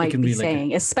you might can be be like a-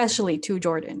 saying, especially to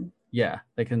Jordan. Yeah,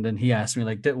 like, and then he asked me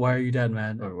like, "Why are you dead,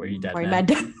 man?" Or "Why are you dead, Or man?" mad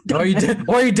dad. Why are you dead?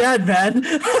 Why are you dead, man?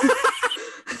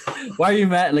 Why are you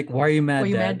mad? Like, why are you mad, Were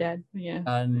you Dad? mad dad? Yeah.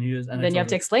 And he was, and I Then you have told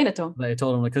to him- explain it to him. I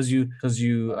told him like, cause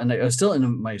you, and I was still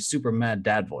in my super mad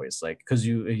dad voice, like, cause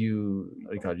you, what do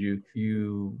you call it?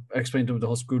 You explained to him the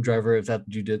whole screwdriver, if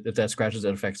that scratches,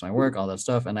 it affects my work, all that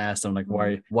stuff. And I asked him like,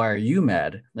 why are you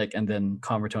mad? Like, and then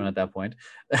calmer tone at that point,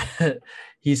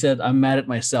 he said, I'm mad at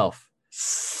myself.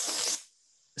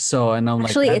 So, and I'm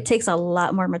Actually, like, it takes a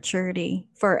lot more maturity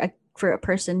for a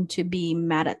person to be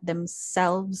mad at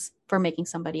themselves for making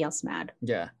somebody else mad.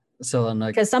 yeah. So I'm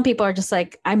like, Because some people are just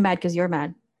like, I'm mad because you're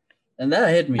mad, and that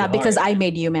hit me not because hard. I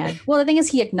made you mad. Well, the thing is,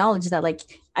 he acknowledged that. Like,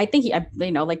 I think he,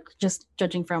 like, just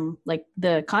judging from like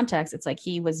the context, it's like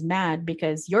he was mad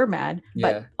because you're mad,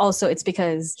 Yeah. but also it's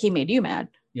because he made you mad.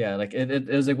 Yeah, like it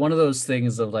was like one of those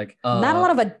things of like, Not a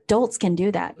lot of adults can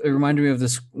do that. it reminded me of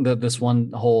this one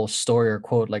whole story or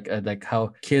quote, like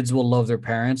how kids will love their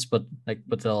parents, but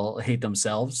they'll hate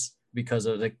themselves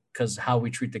because how we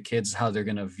treat the kids, how they're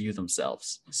gonna view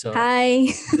themselves. So Hi,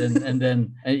 and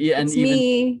it's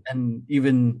me.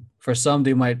 even for some,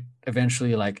 they might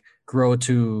eventually like grow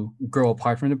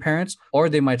apart from their parents, or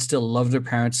they might still love their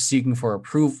parents, seeking for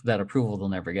approval they'll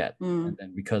never get. Mm. And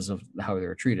then because of how they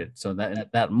were treated. So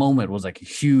that moment was like a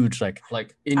huge like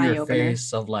in your Eye-opener.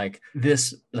 face of like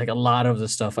this, like a lot of the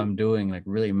stuff I'm doing like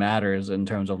really matters in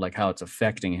terms of like how it's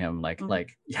affecting him, like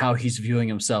how he's viewing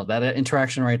himself. That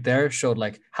interaction right there showed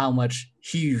like how much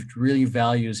he really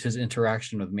values his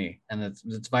interaction with me, and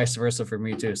it's vice versa for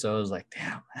me too. So I was like,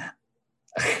 damn, man.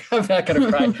 I'm not gonna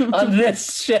cry on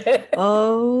this shit.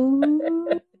 Oh.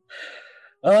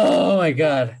 Oh my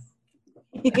god.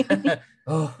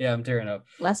 Oh yeah, I'm tearing up.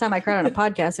 Last time I cried on a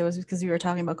podcast, it was because we were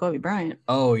talking about Kobe Bryant.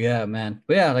 Oh yeah, man.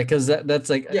 But yeah, like because that's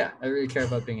like, yeah, I really care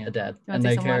about being a dad, You and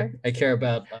wanna take some water? I care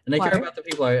about Water? the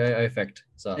people I affect.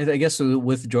 So I guess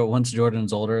with once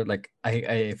Jordan's older, like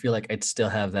I feel like I'd still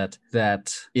have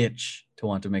that itch to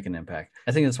want to make an impact.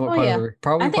 I think that's what Oh, yeah.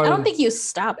 probably I part don't of think you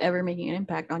stop ever making an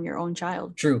impact on your own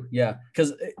child. True, yeah,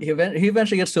 because he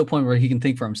eventually gets to a point where he can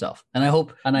think for himself, and I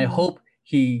hope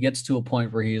he gets to a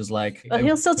point where he's like, But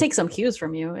he'll still take some cues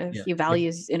from you if Yeah. he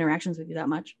values interactions with you that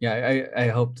much. yeah, I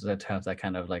hope to have that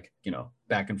kind of like,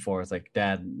 back and forth, like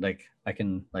dad, like I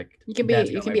can like You can be dad's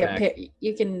you got can my be back.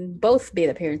 you can both be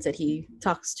the parents that he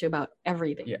talks to about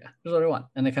everything. Yeah, that's what I want,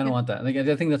 and I kind of Yeah. want that. Like,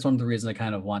 I think that's one of the reasons I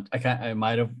kind of want. I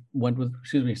might have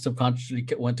subconsciously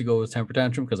went to go with temper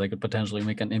tantrum because I could potentially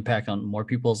make an impact on more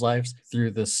people's lives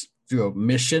through through a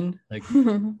mission. Like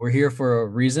we're here for a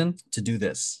reason to do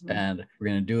this, and we're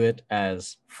gonna do it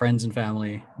as friends and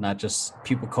family, not just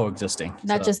people coexisting.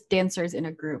 Not So, just dancers in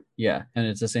a group. yeah, and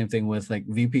it's the same thing with like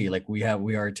VP. Like we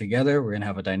are together. We're gonna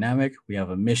have a dynamic. We have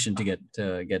a mission to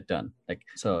get done. Like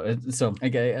so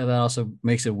okay, and that also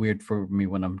makes it weird for me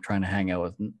when I'm trying to hang out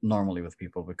with normally with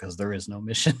people because there is no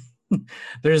mission.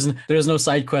 there's no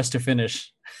side quest to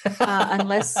finish.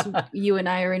 Unless you and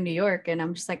I are in New York and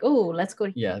I'm just like, oh, let's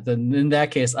go. Yeah, then in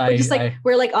that case,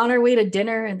 we're like on our way to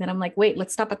dinner, and then I'm like, wait,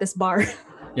 let's stop at this bar.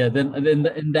 yeah, then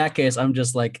in that case, I'm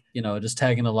just like, just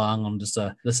tagging along. I'm just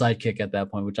the sidekick at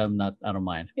that point, which I'm not. I don't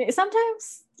mind.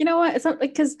 Sometimes, you know what? It's not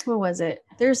like, because what was it?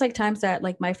 There's like times that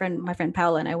like my friend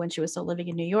Paula and I, when she was still living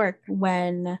in New York,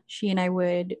 when she and I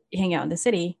would hang out in the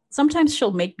city, sometimes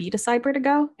she'll make me decide where to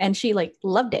go, and she like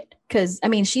loved it. Because I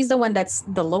mean, she's the one that's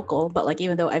the local, but like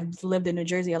even though I've lived in New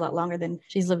Jersey a lot longer than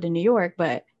she's lived in New York,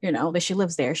 but but she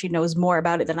lives there, she knows more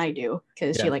about it than I do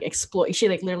because she like she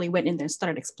like literally went in there and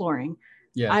started exploring.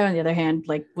 Yeah. I, on the other hand,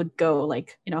 like would go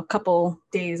like, a couple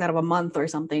days out of a month or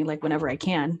something, like whenever I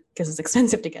can, because it's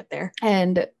expensive to get there.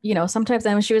 And, sometimes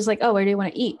then she was like, oh, where do you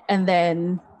want to eat? And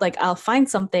then like, I'll find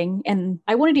something and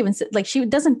I wouldn't even like, she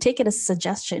doesn't take it as a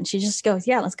suggestion. She just goes,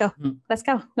 yeah, let's go. Let's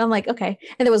go. And I'm like, okay.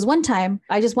 And there was one time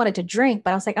I just wanted to drink,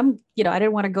 but I was like, I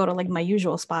didn't want to go to like my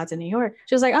usual spots in New York.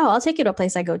 She was like, oh, I'll take you to a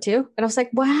place I go to. And I was like,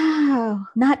 wow,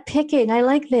 not picking. I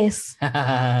like this.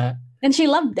 And she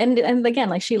loved, and again,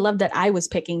 like she loved that I was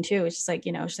picking too. It's just like,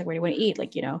 she's like, where do you want to eat?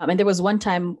 Like, and there was one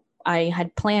time I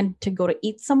had planned to go to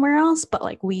eat somewhere else, but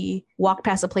like we walked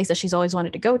past a place that she's always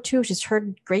wanted to go to. She's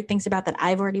heard great things about that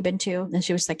I've already been to. And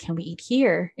she was like, can we eat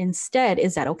here instead?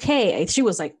 Is that okay? She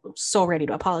was like so ready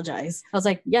to apologize. I was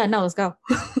like, yeah, no, let's go.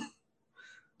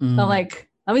 I'm like,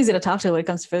 I'm easy to talk to when it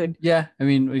comes to food. Yeah, I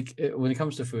mean, when it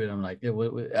comes to food, I'm like,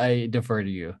 I defer to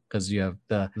you because you have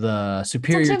the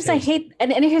superior. Sometimes taste. I hate,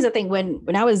 and here's the thing: when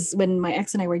my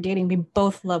ex and I were dating, we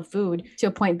both love food to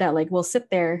a point that like we'll sit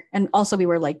there, and also we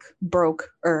were like broke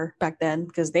back then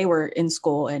because they were in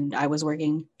school and I was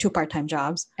working 2 part-time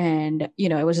jobs, and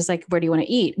it was just like, where do you want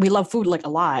to eat? We love food like a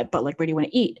lot, but like, where do you want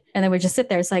to eat? And then we just sit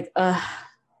there. It's like,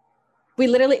 we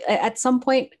literally, at some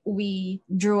point, we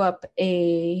drew up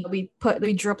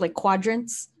like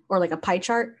quadrants or like a pie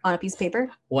chart on a piece of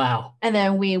paper. Wow. And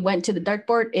then we went to the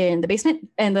dartboard in the basement,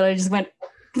 and then I just went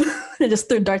and just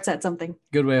threw darts at something.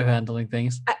 Good way of handling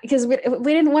things. Because we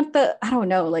didn't want I don't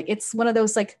know, like it's one of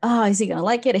those like, oh, is he gonna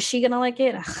like it? Is she gonna like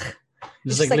it?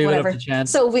 Just like leave whatever. It up to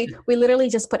chance. So we literally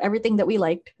just put everything that we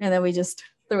liked, and then we just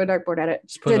threw a dartboard at it.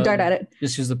 Just dart at it.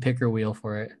 Just use the picker wheel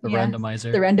for it. The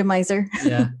randomizer. The randomizer.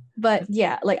 Yeah. But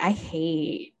yeah, like I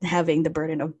hate having the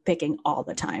burden of picking all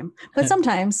the time. But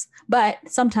sometimes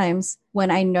when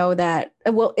I know that,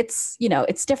 well, it's,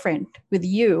 it's different with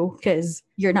you because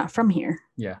you're not from here.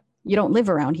 Yeah. You don't live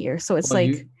around here. So it's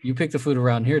like. You pick the food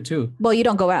around here too. Well, you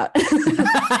don't go out.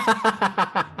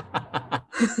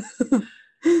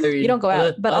 You don't go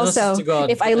out, but also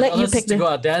if I let you pick to go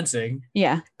out dancing.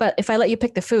 Yeah, but if I let you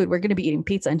pick the food, we're going to be eating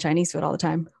pizza and Chinese food all the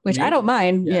time, which I don't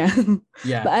mind. Yeah,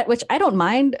 yeah. Which I don't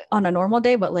mind on a normal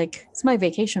day, but like it's my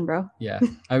vacation, bro. Yeah,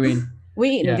 I mean, we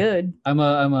eating good. I'm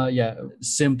a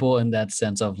simple in that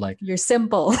sense of like you're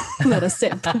simple, not a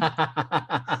simp.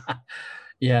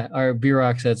 Yeah, our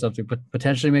B-Rock said something, but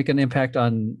potentially make an impact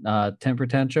on Temper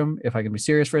Tantrum. If I can be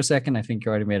serious for a second, I think you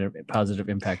already made a positive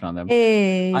impact on them.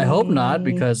 Hey. I hope not,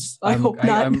 because I'm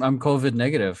COVID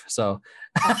negative. So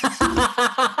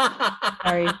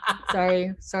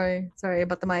sorry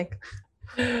about the mic.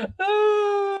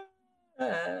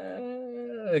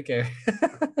 Okay.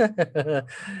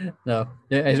 No,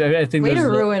 I think way to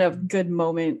ruin a good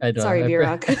moment. Sorry,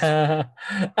 B-Rock.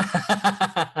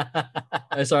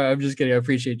 Sorry, I'm just kidding. I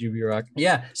appreciate you, B-Rock.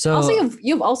 Yeah. So also,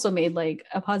 you've also made like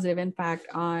a positive impact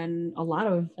on a lot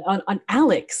of on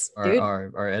Alex, dude,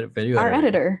 our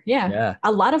editor. Yeah. Yeah.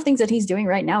 A lot of things that he's doing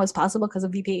right now is possible because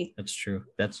of VP. That's true.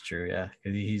 Yeah,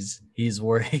 he's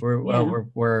worried.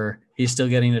 He's still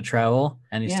getting to travel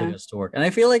and he still gets to work. And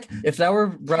I feel like if that were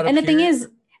brought up, and the thing is,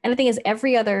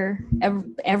 every other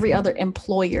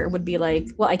employer would be like,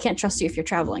 well, I can't trust you if you're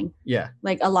traveling. Yeah.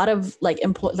 Like a lot of like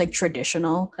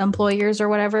traditional employers or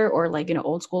whatever, or like,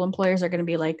 old school employers are going to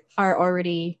be like, are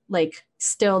already like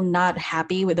still not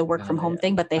happy with the work from home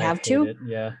thing, but they have to.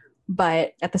 Yeah.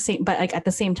 But at the same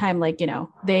time, like,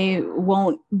 they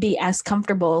won't be as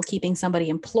comfortable keeping somebody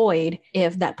employed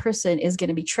if that person is going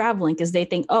to be traveling, because they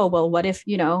think, oh, well, what if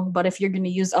you're going to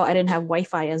use, I didn't have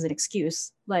Wi-Fi as an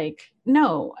excuse. Like,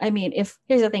 no, I mean,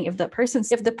 here's the thing, if the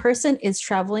person is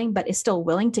traveling, but is still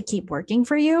willing to keep working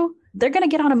for you, they're going to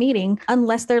get on a meeting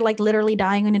unless they're like literally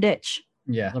dying in a ditch.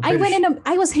 Yeah. I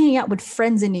was hanging out with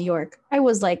friends in New York. I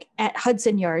was like at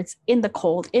Hudson Yards in the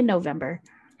cold in November.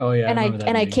 Oh yeah. And I remember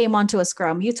that I meeting. came onto a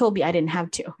scrum. You told me I didn't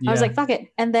have to. I was Yeah. like, fuck it.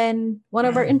 And then one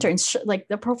of our interns, like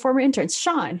the former interns,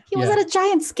 Sean, he was Yeah. at a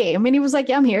Giants game and he was like,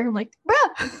 yeah, I'm here. I'm like,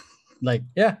 bruh. Like,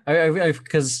 yeah,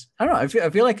 because I don't know. I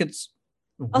feel like it's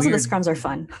Also, the weird. scrums are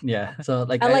fun. Yeah. So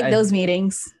like, I like those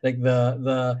meetings. Like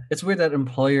it's weird that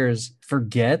employers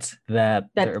forget that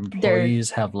their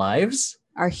employees have lives.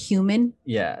 Are human.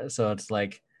 Yeah. So it's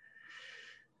like,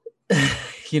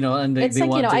 and it's they like,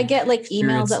 want to I get like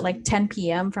emails experience- at like 10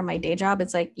 p.m. from my day job.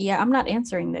 It's like, yeah, I'm not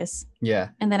answering this. Yeah.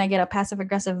 And then I get a passive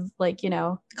aggressive, like,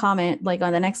 comment like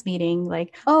on the next meeting,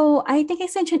 like, oh, I think I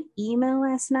sent you an email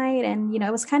last night. And,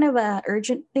 it was kind of a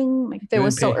urgent thing. Like, if it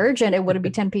was so urgent, it wouldn't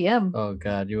be 10 p.m. Oh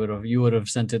God, you would have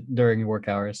sent it during work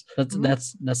hours. That's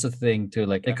the thing too.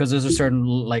 Like, because there's a certain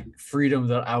like freedom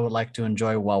that I would like to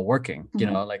enjoy while working.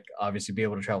 Like obviously be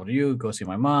able to travel to you, go see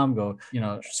my mom, go,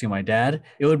 see my dad.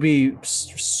 It would be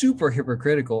super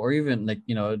hypocritical or even like,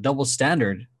 double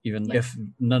standard. Even if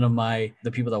none of the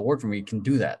people that work for me can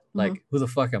do that. Like, who the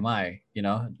fuck am I?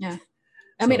 Yeah.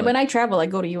 I mean, when I travel, I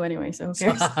go to you anyway. So who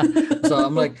cares? So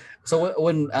I'm like, so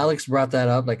when Alex brought that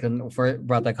up, like,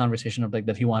 brought that conversation up, like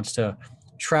that he wants to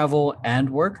travel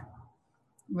and work.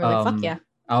 We're like, fuck yeah.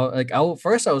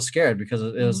 First I was scared because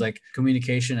it was like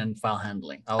communication and file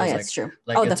handling. I was like, that's true.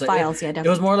 Like, the files, yeah,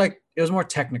 definitely. It was more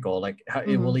technical. Like, how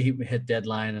will he hit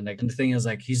deadline? And the thing is,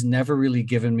 like, he's never really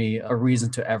given me a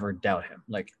reason to ever doubt him.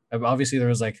 Like, obviously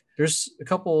there's a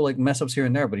couple like mess ups here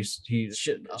and there, but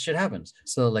shit happens.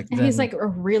 So like, and he's like a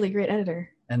really great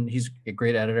editor. And he's a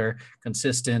great editor,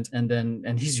 consistent,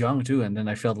 and he's young too. And then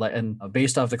I felt like, and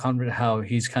based off how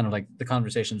he's kind of like the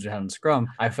conversations we had in Scrum,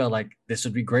 I felt like this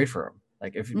would be great for him.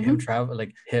 Like if him travel,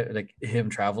 him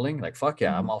traveling, like fuck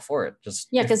yeah, I'm all for it.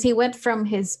 Because he went from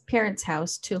his parents'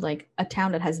 house to like a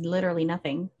town that has literally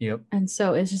nothing. Yep. And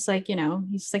so it's just like,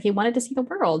 he's just like, he wanted to see the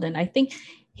world. And I think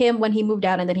when he moved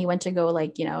out and then he went to go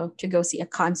to go see a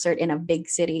concert in a big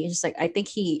city, it's just like, I think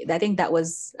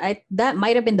that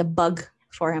might have been the bug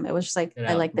for him. It was just like,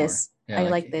 I like this. Yeah, I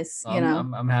like this.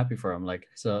 I'm happy for him. Like,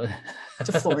 so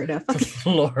to Florida. To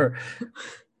Florida.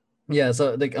 Yeah,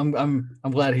 so like I'm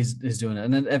glad he's doing it.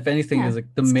 And then if anything is like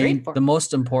the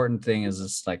most important thing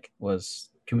was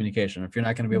communication. If you're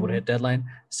not going to be able to hit deadline,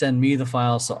 send me the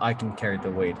file so I can carry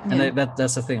the weight. Yeah. And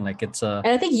that's the thing. Like it's and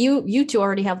I think you two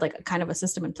already have like a kind of a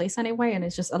system in place anyway, and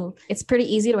it's just it's pretty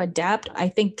easy to adapt. I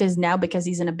think because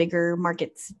he's in a bigger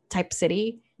market type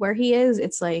city where he is,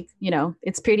 it's like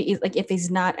it's pretty easy. Like if he's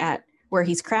not at where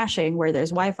he's crashing, where there's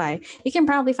Wi-Fi, you can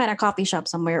probably find a coffee shop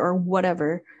somewhere or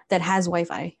whatever that has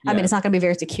Wi-Fi. Yeah. I mean, it's not going to be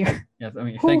very secure. Yeah, I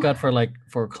mean, thank God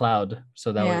for cloud,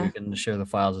 so that way we can share the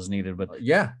files as needed. But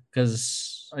yeah,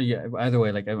 because either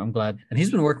way, like I'm glad, and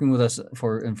he's been working with us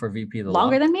for VP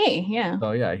longer than me. Yeah.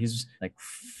 So yeah, he's like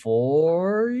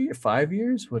 5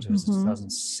 years. What was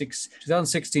 2006?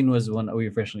 2016 was when we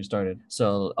officially started.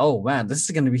 So oh man, this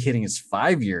is going to be hitting his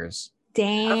 5 years.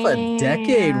 Damn. Half a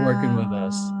decade working with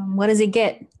us. What does he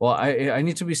get? Well, I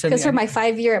need to be sending. Because for my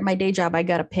 5 year at my day job, I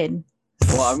got a pin.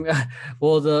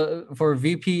 Well, for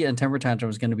VP and Temper Tantrum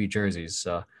is going to be jerseys.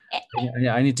 So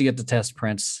yeah, I need to get the test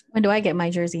prints. When do I get my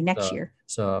jersey? Next year.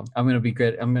 So I'm going to be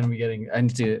great. I'm going to be getting. I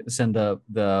need to send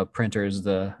the printers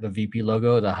the VP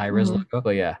logo, the high res logo.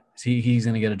 But yeah, he's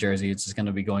going to get a jersey. It's just going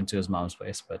to be going to his mom's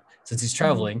place. But since he's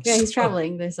traveling, he's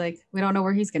traveling. There's like we don't know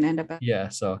where he's going to end up at. Yeah.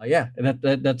 So yeah,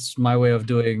 that's my way of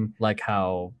doing like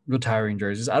how retiring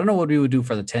jerseys. I don't know what we would do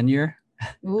for the 10-year.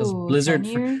 Because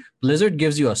Blizzard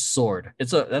gives you a sword.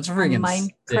 That's a freaking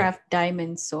Minecraft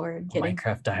diamond sword.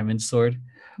 Minecraft diamond sword.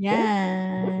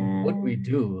 Yeah. What we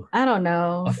do? I don't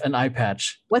know. An eye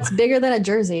patch. What's bigger than a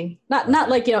jersey? Not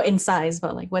like in size,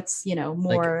 but like what's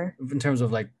more like, in terms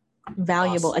of like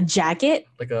valuable? Awesome. A jacket?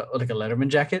 Like a Letterman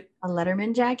jacket? A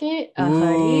Letterman jacket? A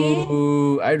hoodie?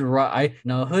 Ooh,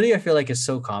 hoodie I feel like is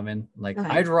so common. Like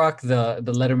I'd rock the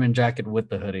Letterman jacket with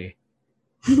the hoodie.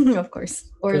 Of course.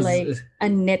 Or like a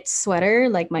knit sweater,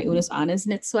 like my Unos Anas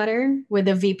knit sweater with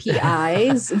the VP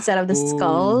eyes instead of the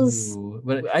skulls.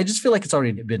 But I just feel like it's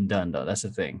already been done though. That's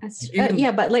the thing.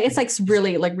 Yeah, but like it's like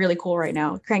really cool right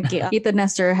now. Cranky. Ethan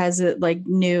Nestor has like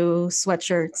new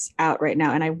sweatshirts out right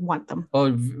now, and I want them.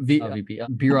 Oh, VP.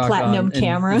 B-Rock platinum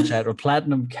camera. Chat, or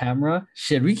platinum camera.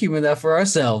 Shit, we keeping that for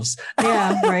ourselves.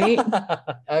 Yeah, right.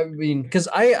 I mean, because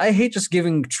I hate just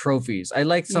giving trophies. I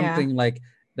like something like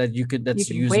that you could that's you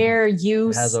can usable. wear, It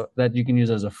use has that you can use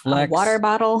as a a flex. water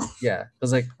bottle. Yeah,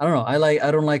 because like I don't know,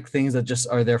 I don't like things that just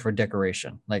are there for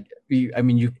decoration. Like you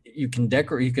can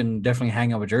decorate, you can definitely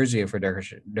hang up a jersey for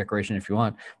decoration if you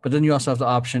want, but then you also have the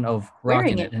option of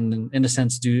rocking Wearing it, and in a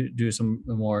sense do some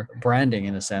more branding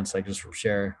in a sense, like just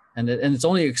share, and it's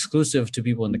only exclusive to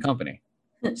people in the company.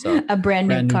 So A brand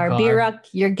new car. B-Rock,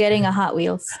 you're getting a Hot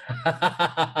Wheels.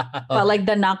 But like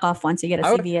the knockoff ones, you get a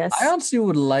CVS. I honestly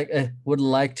would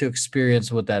like to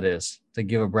experience what that is, to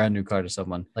give a brand new car to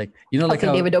someone. Like, you know, like okay,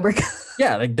 how, David Dobrik.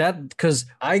 yeah, like that, because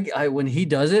I when he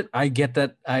does it, I get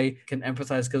that, I can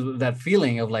empathize, because that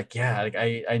feeling of like, yeah, like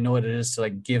I know what it is to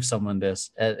like give someone this,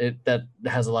 that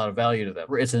has a lot of value to them.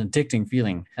 It's an addicting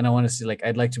feeling, and I want to see, like,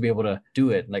 I'd like to be able to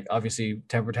do it. Like, obviously,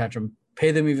 temper tantrum, pay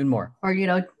them even more. Or, you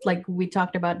know, like we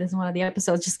talked about this in one of the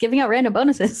episodes, just giving out random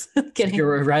bonuses. Kidding.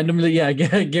 Randomly, yeah,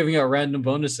 giving out random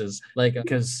bonuses, like,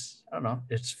 because I don't know,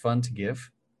 it's fun to give.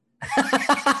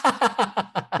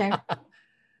 Okay.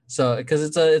 So, because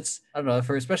it's I don't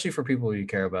know, especially for people you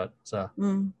care about. So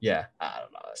yeah, I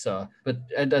don't know. So, but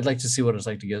I'd like to see what it's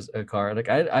like to get a car. Like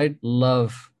I'd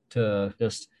love to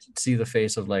just see the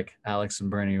face of like Alex and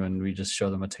Bernie when we just show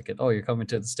them a ticket. Oh, you're coming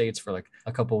to the States for like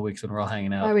a couple of weeks when we're all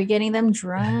hanging out. Are we getting them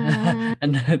drunk?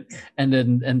 and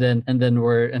then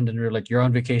we're like, you're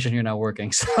on vacation, you're not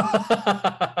working. So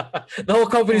the whole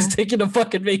company's taking a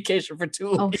fucking vacation for 2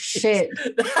 weeks. Oh shit.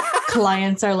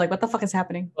 Clients are like, what the fuck is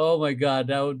happening? Oh my god,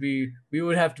 we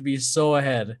would have to be so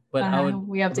ahead. But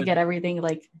we have to get everything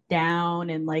like down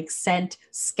and like sent,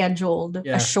 scheduled,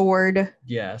 assured.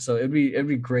 Yeah, so it'd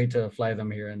be great to fly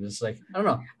them here, and just like, I don't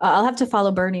know. I'll have to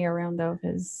follow Bernie around though,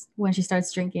 because when she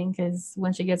starts drinking, because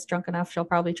when she gets drunk enough, she'll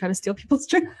probably try to steal people's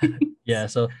drinks. Yeah,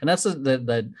 so, and that's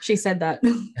that she said that.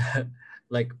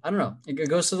 Like, I don't know, it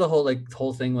goes to the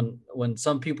whole thing when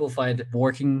some people find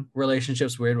working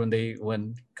relationships weird,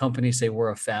 when companies say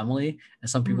we're a family, and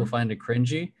some people find it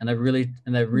cringy, and I really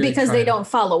because they don't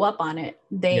follow up on it.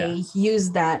 They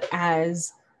use that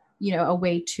as, you know, a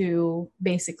way to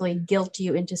basically guilt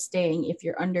you into staying if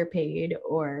you're underpaid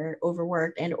or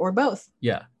overworked or both.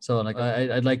 Yeah. So like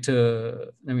I'd like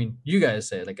to, I mean, you guys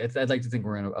say, like, I'd like to think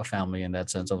we're in a family in that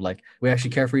sense of like, we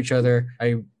actually care for each other.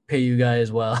 I pay you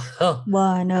guys well.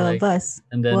 One of us.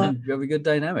 And then we have a good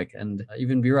dynamic. And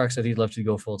even B-Rock said he'd love to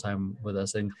go full time with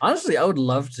us. And honestly, I would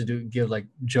love to give like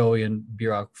Joey and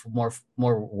B-Rock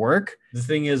more work. The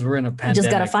thing is, we're in a pandemic. You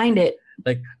just gotta find it.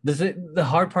 Like the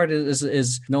hard part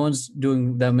is no one's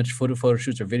doing that much photo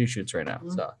shoots or video shoots right now.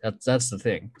 So that's the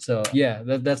thing. So yeah,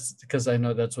 that's because I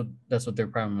know that's what they're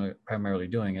primarily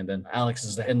doing. And then Alex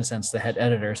is in a sense the head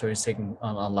editor, so he's taking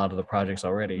on a lot of the projects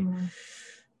already.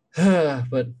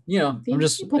 But you know, I'm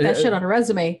just put that shit on a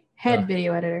resume. Head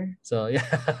video editor. So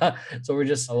yeah, so we're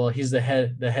just he's the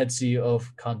head CEO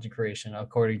of content creation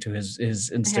according to his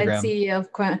Instagram. Head CEO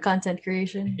of content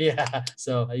creation. Yeah.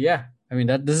 So yeah, I mean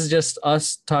this is just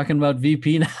us talking about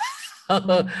VP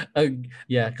now.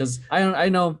 Yeah, because I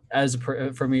know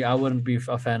for me, I wouldn't be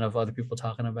a fan of other people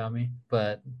talking about me,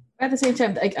 but at the same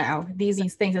time, like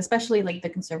these things, especially like the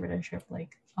conservatorship,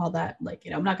 like all that, like, you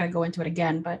know, I'm not going to go into it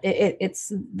again, but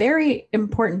it's very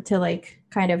important to like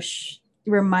kind of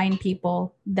remind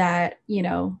people that, you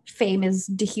know, fame is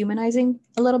dehumanizing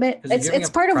a little bit. It's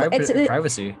part of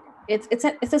privacy.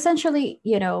 It's essentially,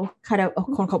 you know, kind of a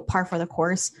quote unquote par for the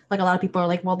course. Like a lot of people are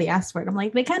like, well, they asked for it. I'm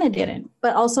like, they kind of didn't,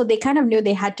 but also they kind of knew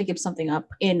they had to give something up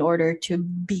in order to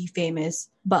be famous.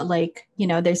 But like, you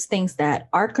know, there's things that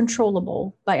are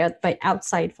controllable by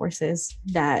outside forces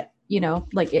that, you know,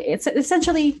 like it's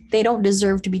essentially they don't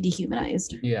deserve to be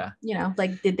dehumanized. Yeah. You know,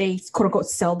 like did they quote unquote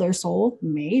sell their soul?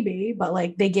 Maybe, but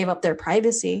like they gave up their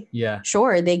privacy. Yeah.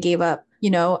 Sure, they gave up, you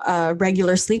know, a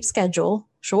regular sleep schedule.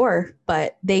 Sure,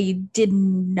 but they did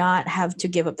not have to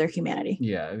give up their humanity.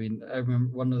 Yeah, I mean, I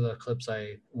remember one of the clips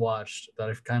I watched that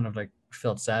I kind of like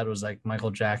felt sad was like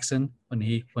Michael Jackson when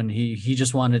he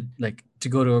just wanted like to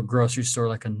go to a grocery store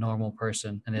like a normal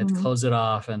person, and they had to close it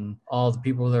off, and all the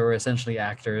people that were essentially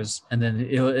actors, and then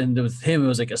with him it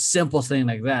was like a simple thing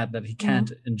like that he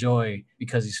can't enjoy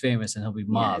because he's famous and he'll be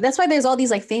mobbed. Yeah, that's why there's all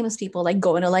these like famous people like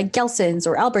going to like Gelson's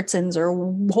or Albertsons or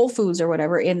Whole Foods or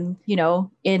whatever in, you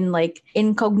know, in like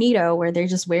incognito, where they're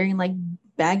just wearing like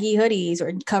baggy hoodies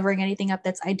or covering anything up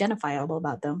that's identifiable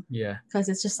about them. Yeah, because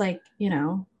it's just like, you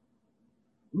know,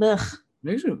 ugh.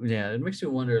 It makes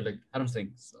you wonder, like, I don't think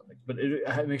so, like, but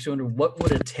it makes you wonder what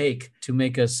would it take to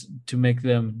make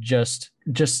them just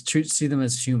see them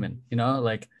as human, you know,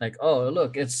 like oh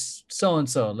look, it's so and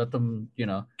so, let them, you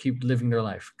know, keep living their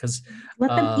life, because let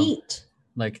them eat.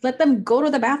 Like Let them go to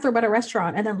the bathroom at a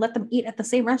restaurant and then let them eat at the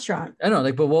same restaurant. I don't know,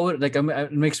 like, but what would like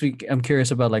it makes me I'm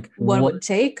curious about like What would it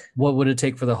take what would it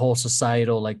take for the whole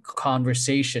societal like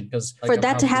conversation? Because like, for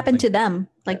that to happen like, to them?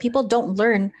 Like people don't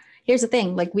learn. Here's the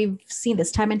thing, like we've seen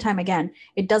this time and time again.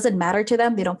 It doesn't matter to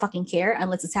them. They don't fucking care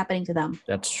unless it's happening to them.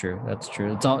 That's true. That's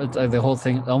true. It's all it's the whole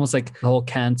thing, almost like the whole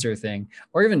cancer thing,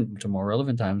 or even to more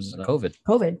relevant times, COVID.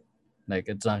 COVID. Like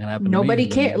it's not gonna happen. Nobody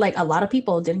to me, cared. Like a lot of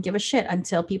people didn't give a shit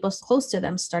until people close to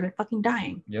them started fucking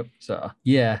dying. Yep. So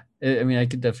yeah, I mean, I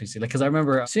could definitely see like because I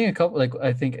remember seeing a couple like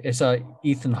I think I saw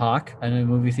Ethan Hawke in a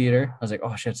movie theater. I was like,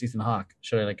 oh shit, it's Ethan Hawke.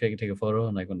 Should I like take a photo?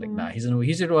 And like, went, like nah, he's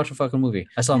here to watch a fucking movie.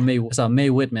 I saw Mae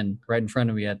Whitman right in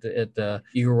front of me at the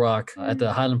Eagle Rock at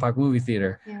the Highland Park movie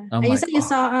theater. Yeah. I'm And you like, said you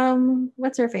saw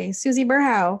what's her face? Susie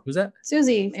Burhow. who's that?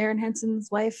 Susie, Aaron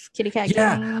Henson's wife, Kitty Cat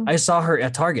Yeah, Gang. I saw her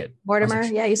at Target. Mortimer.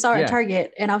 like, Yeah, you saw her yeah. at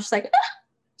Target. And I was just like,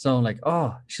 So I'm like,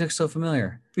 oh, she looks so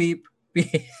familiar. Beep.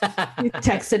 Beep. you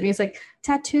texted me. It's like,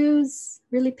 tattoos,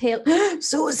 really pale.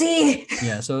 Susie.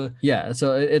 So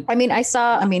it I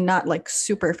mean, not like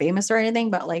super famous or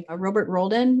anything, but like Robert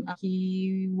Roldan,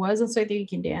 he was in So You Think You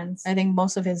Can Dance. I think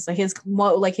most of his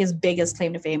biggest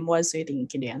claim to fame was So You Think You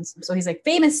Can Dance. So he's like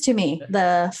famous to me.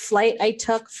 The flight I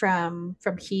took from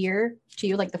here to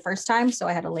you like the first time, so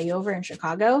I had a layover in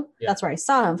Chicago. Yeah. That's where I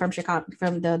saw him from Chicago,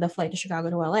 from the flight to Chicago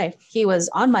to LA. He was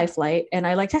on my flight, and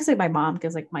I like texted my mom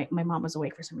because like my mom was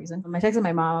awake for some reason. I texted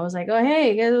my mom. I was like, oh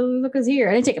hey, look who's here.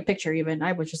 I didn't take a picture even.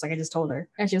 I was just like, I just told her,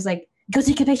 and she was like, go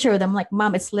take a picture with him. I'm like,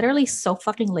 mom, it's literally so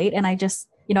fucking late, and I just,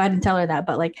 I didn't tell her that,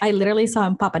 but like I literally saw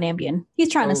him pop an Ambien.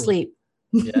 He's trying to sleep.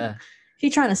 Yeah.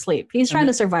 He's trying to sleep. He's trying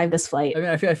to survive this flight. I mean,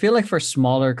 I feel like for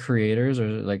smaller creators or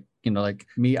like, like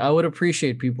me, I would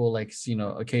appreciate people like,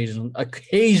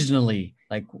 occasionally,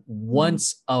 like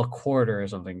once a quarter or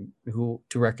something to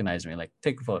recognize me, like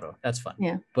take a photo. That's fun.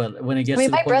 Yeah. But when it gets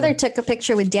my brother took a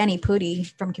picture with Danny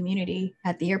Pudi from Community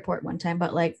at the airport one time,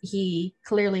 but like he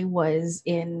clearly was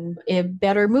in a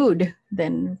better mood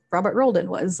than Robert Roldan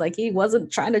was. Like he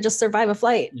wasn't trying to just survive a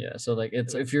flight. Yeah. So like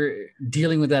it's if you're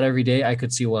dealing with that every day, I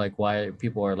could see why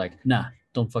people are like, nah,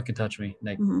 don't fucking touch me.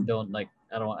 Like don't like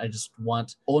I just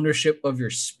want ownership of your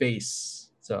space.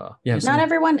 So yeah, not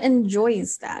everyone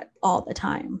enjoys that all the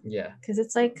time. Yeah. Because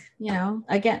it's like,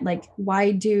 again, like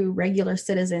why do regular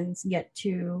citizens get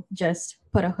to just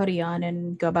put a hoodie on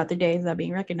and go about their day without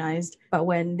being recognized? But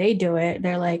when they do it,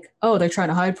 they're like, oh, they're trying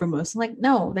to hide from us. I'm like,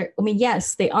 no,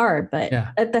 yes, they are. But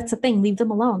that's the thing. Leave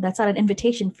them alone. That's not an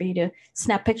invitation for you to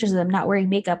snap pictures of them not wearing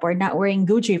makeup or not wearing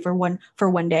Gucci for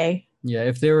one day. Yeah,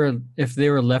 if they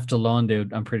were left alone,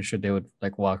 I'm pretty sure they would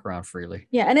like walk around freely.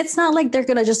 Yeah, and it's not like they're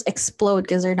gonna just explode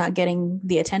because they're not getting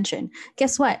the attention.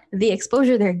 Guess what? The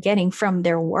exposure they're getting from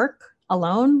their work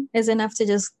alone is enough to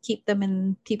just keep them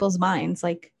in people's minds.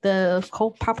 Like the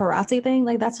whole paparazzi thing,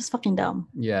 like that's just fucking dumb.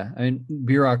 Yeah, I mean,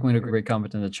 B-Rock made a great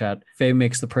comment in the chat. Fame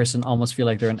makes the person almost feel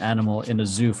like they're an animal in a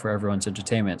zoo for everyone's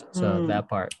entertainment. So that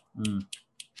part.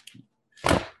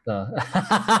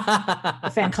 The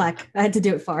fan clack. I had to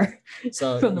do it far.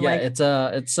 So yeah, mic. it's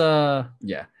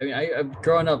yeah. I mean, I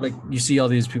growing up, like you see all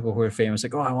these people who are famous,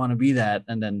 like, oh, I want to be that,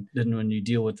 and then when you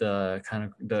deal with the kind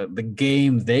of the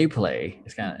game they play,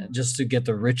 it's kind of just to get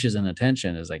the riches and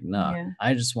attention. Is like, no,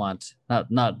 I just want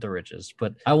not the riches,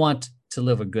 but I want to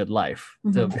live a good life,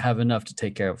 to have enough to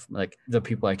take care of like the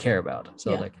people I care about.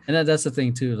 So like, and that's the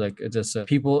thing too. Like, it's just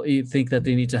people think that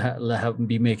they need to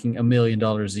be making $1 million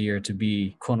a year to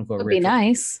be quote unquote rich. Would be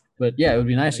nice. But yeah, it would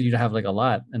be nice for you to have like a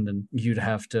lot, and then you'd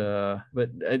have to.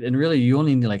 And really, you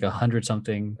only need like 100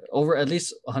 something, over at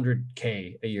least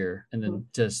 100K a year, and then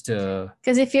just to.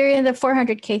 Because if you're in the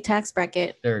 400K tax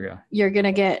bracket, there we go. You're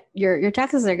gonna get your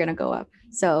taxes are gonna go up.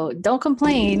 So don't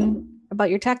complain about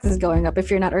your taxes going up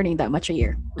if you're not earning that much a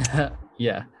year.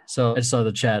 Yeah. So I just saw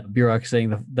the chat. B-Rock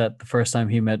saying that the first time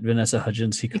he met Vanessa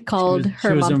Hudgens, he called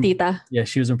her mom tita. Yeah,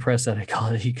 she was impressed that I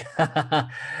called it.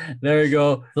 There we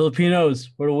go. Filipinos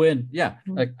for the win. Yeah.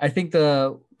 Like I think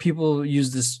the people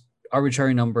use this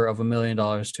arbitrary number of $1 million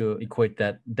to equate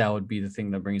that would be the thing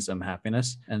that brings them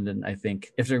happiness. And then I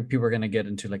think if people are going to get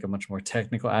into like a much more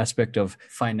technical aspect of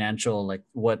financial, like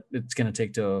what it's going to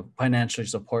take to financially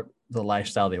support the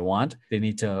lifestyle they want, they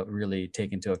need to really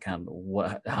take into account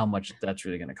how much that's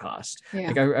really going to cost.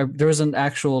 Yeah. Like there was an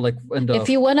actual like if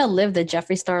you want to live the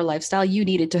Jeffree Star lifestyle, you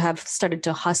needed to have started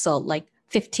to hustle like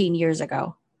 15 years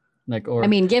ago. Like, or I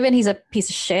mean, given he's a piece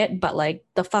of shit, but like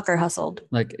the fucker hustled.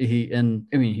 like he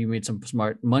made some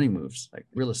smart money moves, like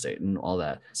real estate and all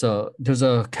that. So there's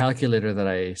a calculator that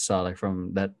I saw, like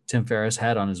from that Tim Ferriss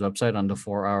had on his website, on the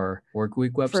 4-Hour Work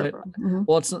Week website. Mhm.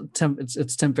 Well, it's not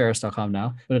it's timferriss.com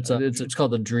now, but it's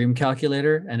called the Dream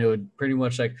Calculator, and it would pretty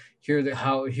much like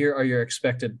here are your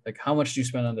expected, like how much do you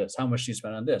spend on this, how much do you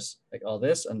spend on this, like all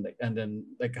this, and then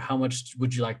like how much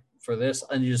would you like for this,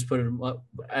 and you just put it up,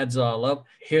 adds it all up.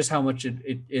 Here's how much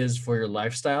it is for your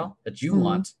lifestyle that you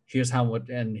want. Here's how much,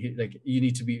 and like you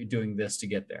need to be doing this to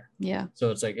get there. Yeah.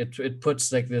 So it's like it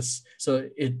puts like this, so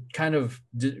it kind of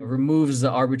removes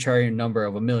the arbitrary number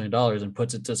of $1 million and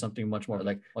puts it to something much more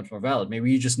valid.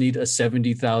 Maybe you just need a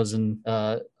 70,000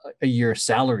 a year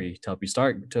salary to help you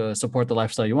start to support the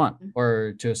lifestyle you want,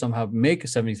 or to somehow make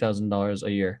 $70,000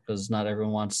 a year, because not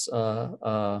everyone wants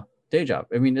day job.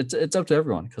 I mean, it's up to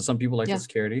everyone, because some people like the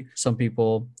security, some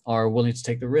people are willing to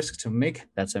take the risk to make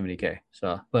that 70K.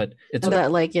 So, but it's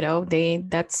that, like, you know,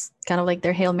 that's kind of like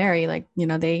their Hail Mary, like, you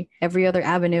know, every other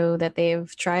avenue that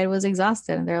they've tried was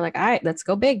exhausted, and they're like, all right, let's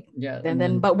go big. Yeah. And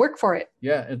then but work for it.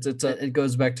 Yeah, it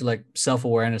goes back to like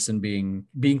self-awareness and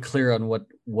being clear on what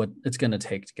it's going to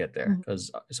take to get there,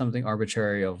 because something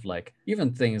arbitrary of like,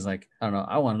 even things like, I don't know,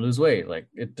 I want to lose weight, like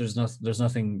there's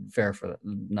nothing fair for that,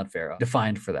 not fair,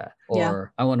 defined for that.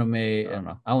 Or I want to I don't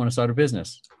know, I want to start a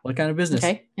business. What kind of business?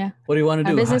 Okay. Yeah. What do you want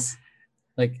to do? Business.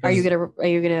 Like, are you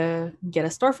gonna get a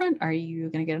storefront? Are you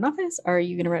gonna get an office? Are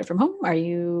you gonna run it from home? Are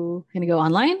you gonna go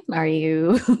online? Are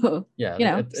you yeah, you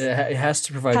know, it has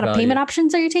to provide what kind of payment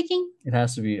options are you taking? It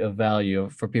has to be of value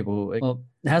for people. Well,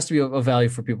 it has to be of value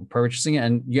for people purchasing it,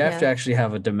 and you have to actually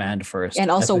have a demand first.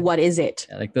 And also, what is it?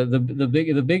 Yeah, like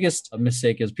the biggest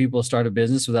mistake is people start a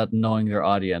business without knowing their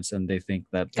audience, and they think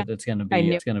that it's gonna be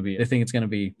they think it's gonna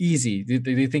be easy.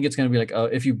 They think it's gonna be like, oh,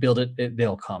 if you build it,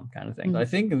 they'll come, kind of thing. But I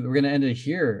think we're gonna end it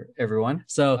here, everyone.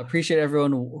 So I appreciate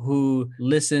everyone who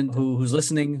listened, who's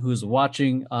listening, who's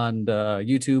watching on the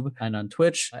YouTube and on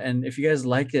Twitch. And if you guys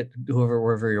like it,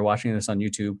 wherever you're watching this on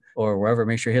YouTube or wherever,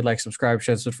 make sure you hit like, subscribe,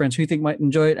 share this with friends who you think might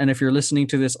enjoy it. And if you're listening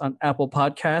to this on Apple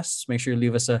Podcasts, make sure you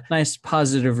leave us a nice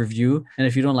positive review. And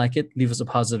if you don't like it, leave us a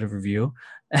positive review.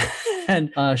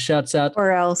 And shouts out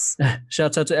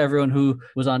to everyone who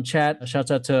was on chat.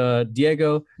 Shouts out to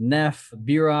Diego, Neff,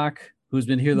 B-Rock, who's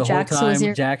been here the whole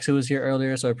time. Jax, who was here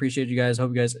earlier. So I appreciate you guys.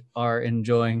 Hope you guys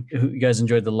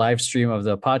enjoyed the live stream of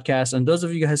the podcast. And those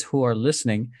of you guys who are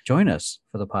listening, join us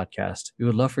for the podcast. We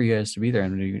would love for you guys to be there,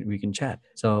 and we can chat.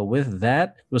 So with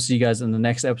that, we'll see you guys in the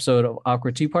next episode of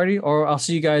Awkward Tea Party, or I'll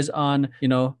see you guys on,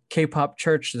 K-pop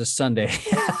church this Sunday.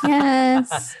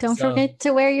 Yes. Don't forget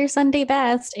to wear your Sunday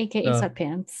best, aka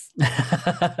sweatpants.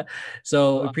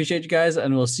 So appreciate you guys,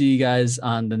 and we'll see you guys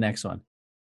on the next one.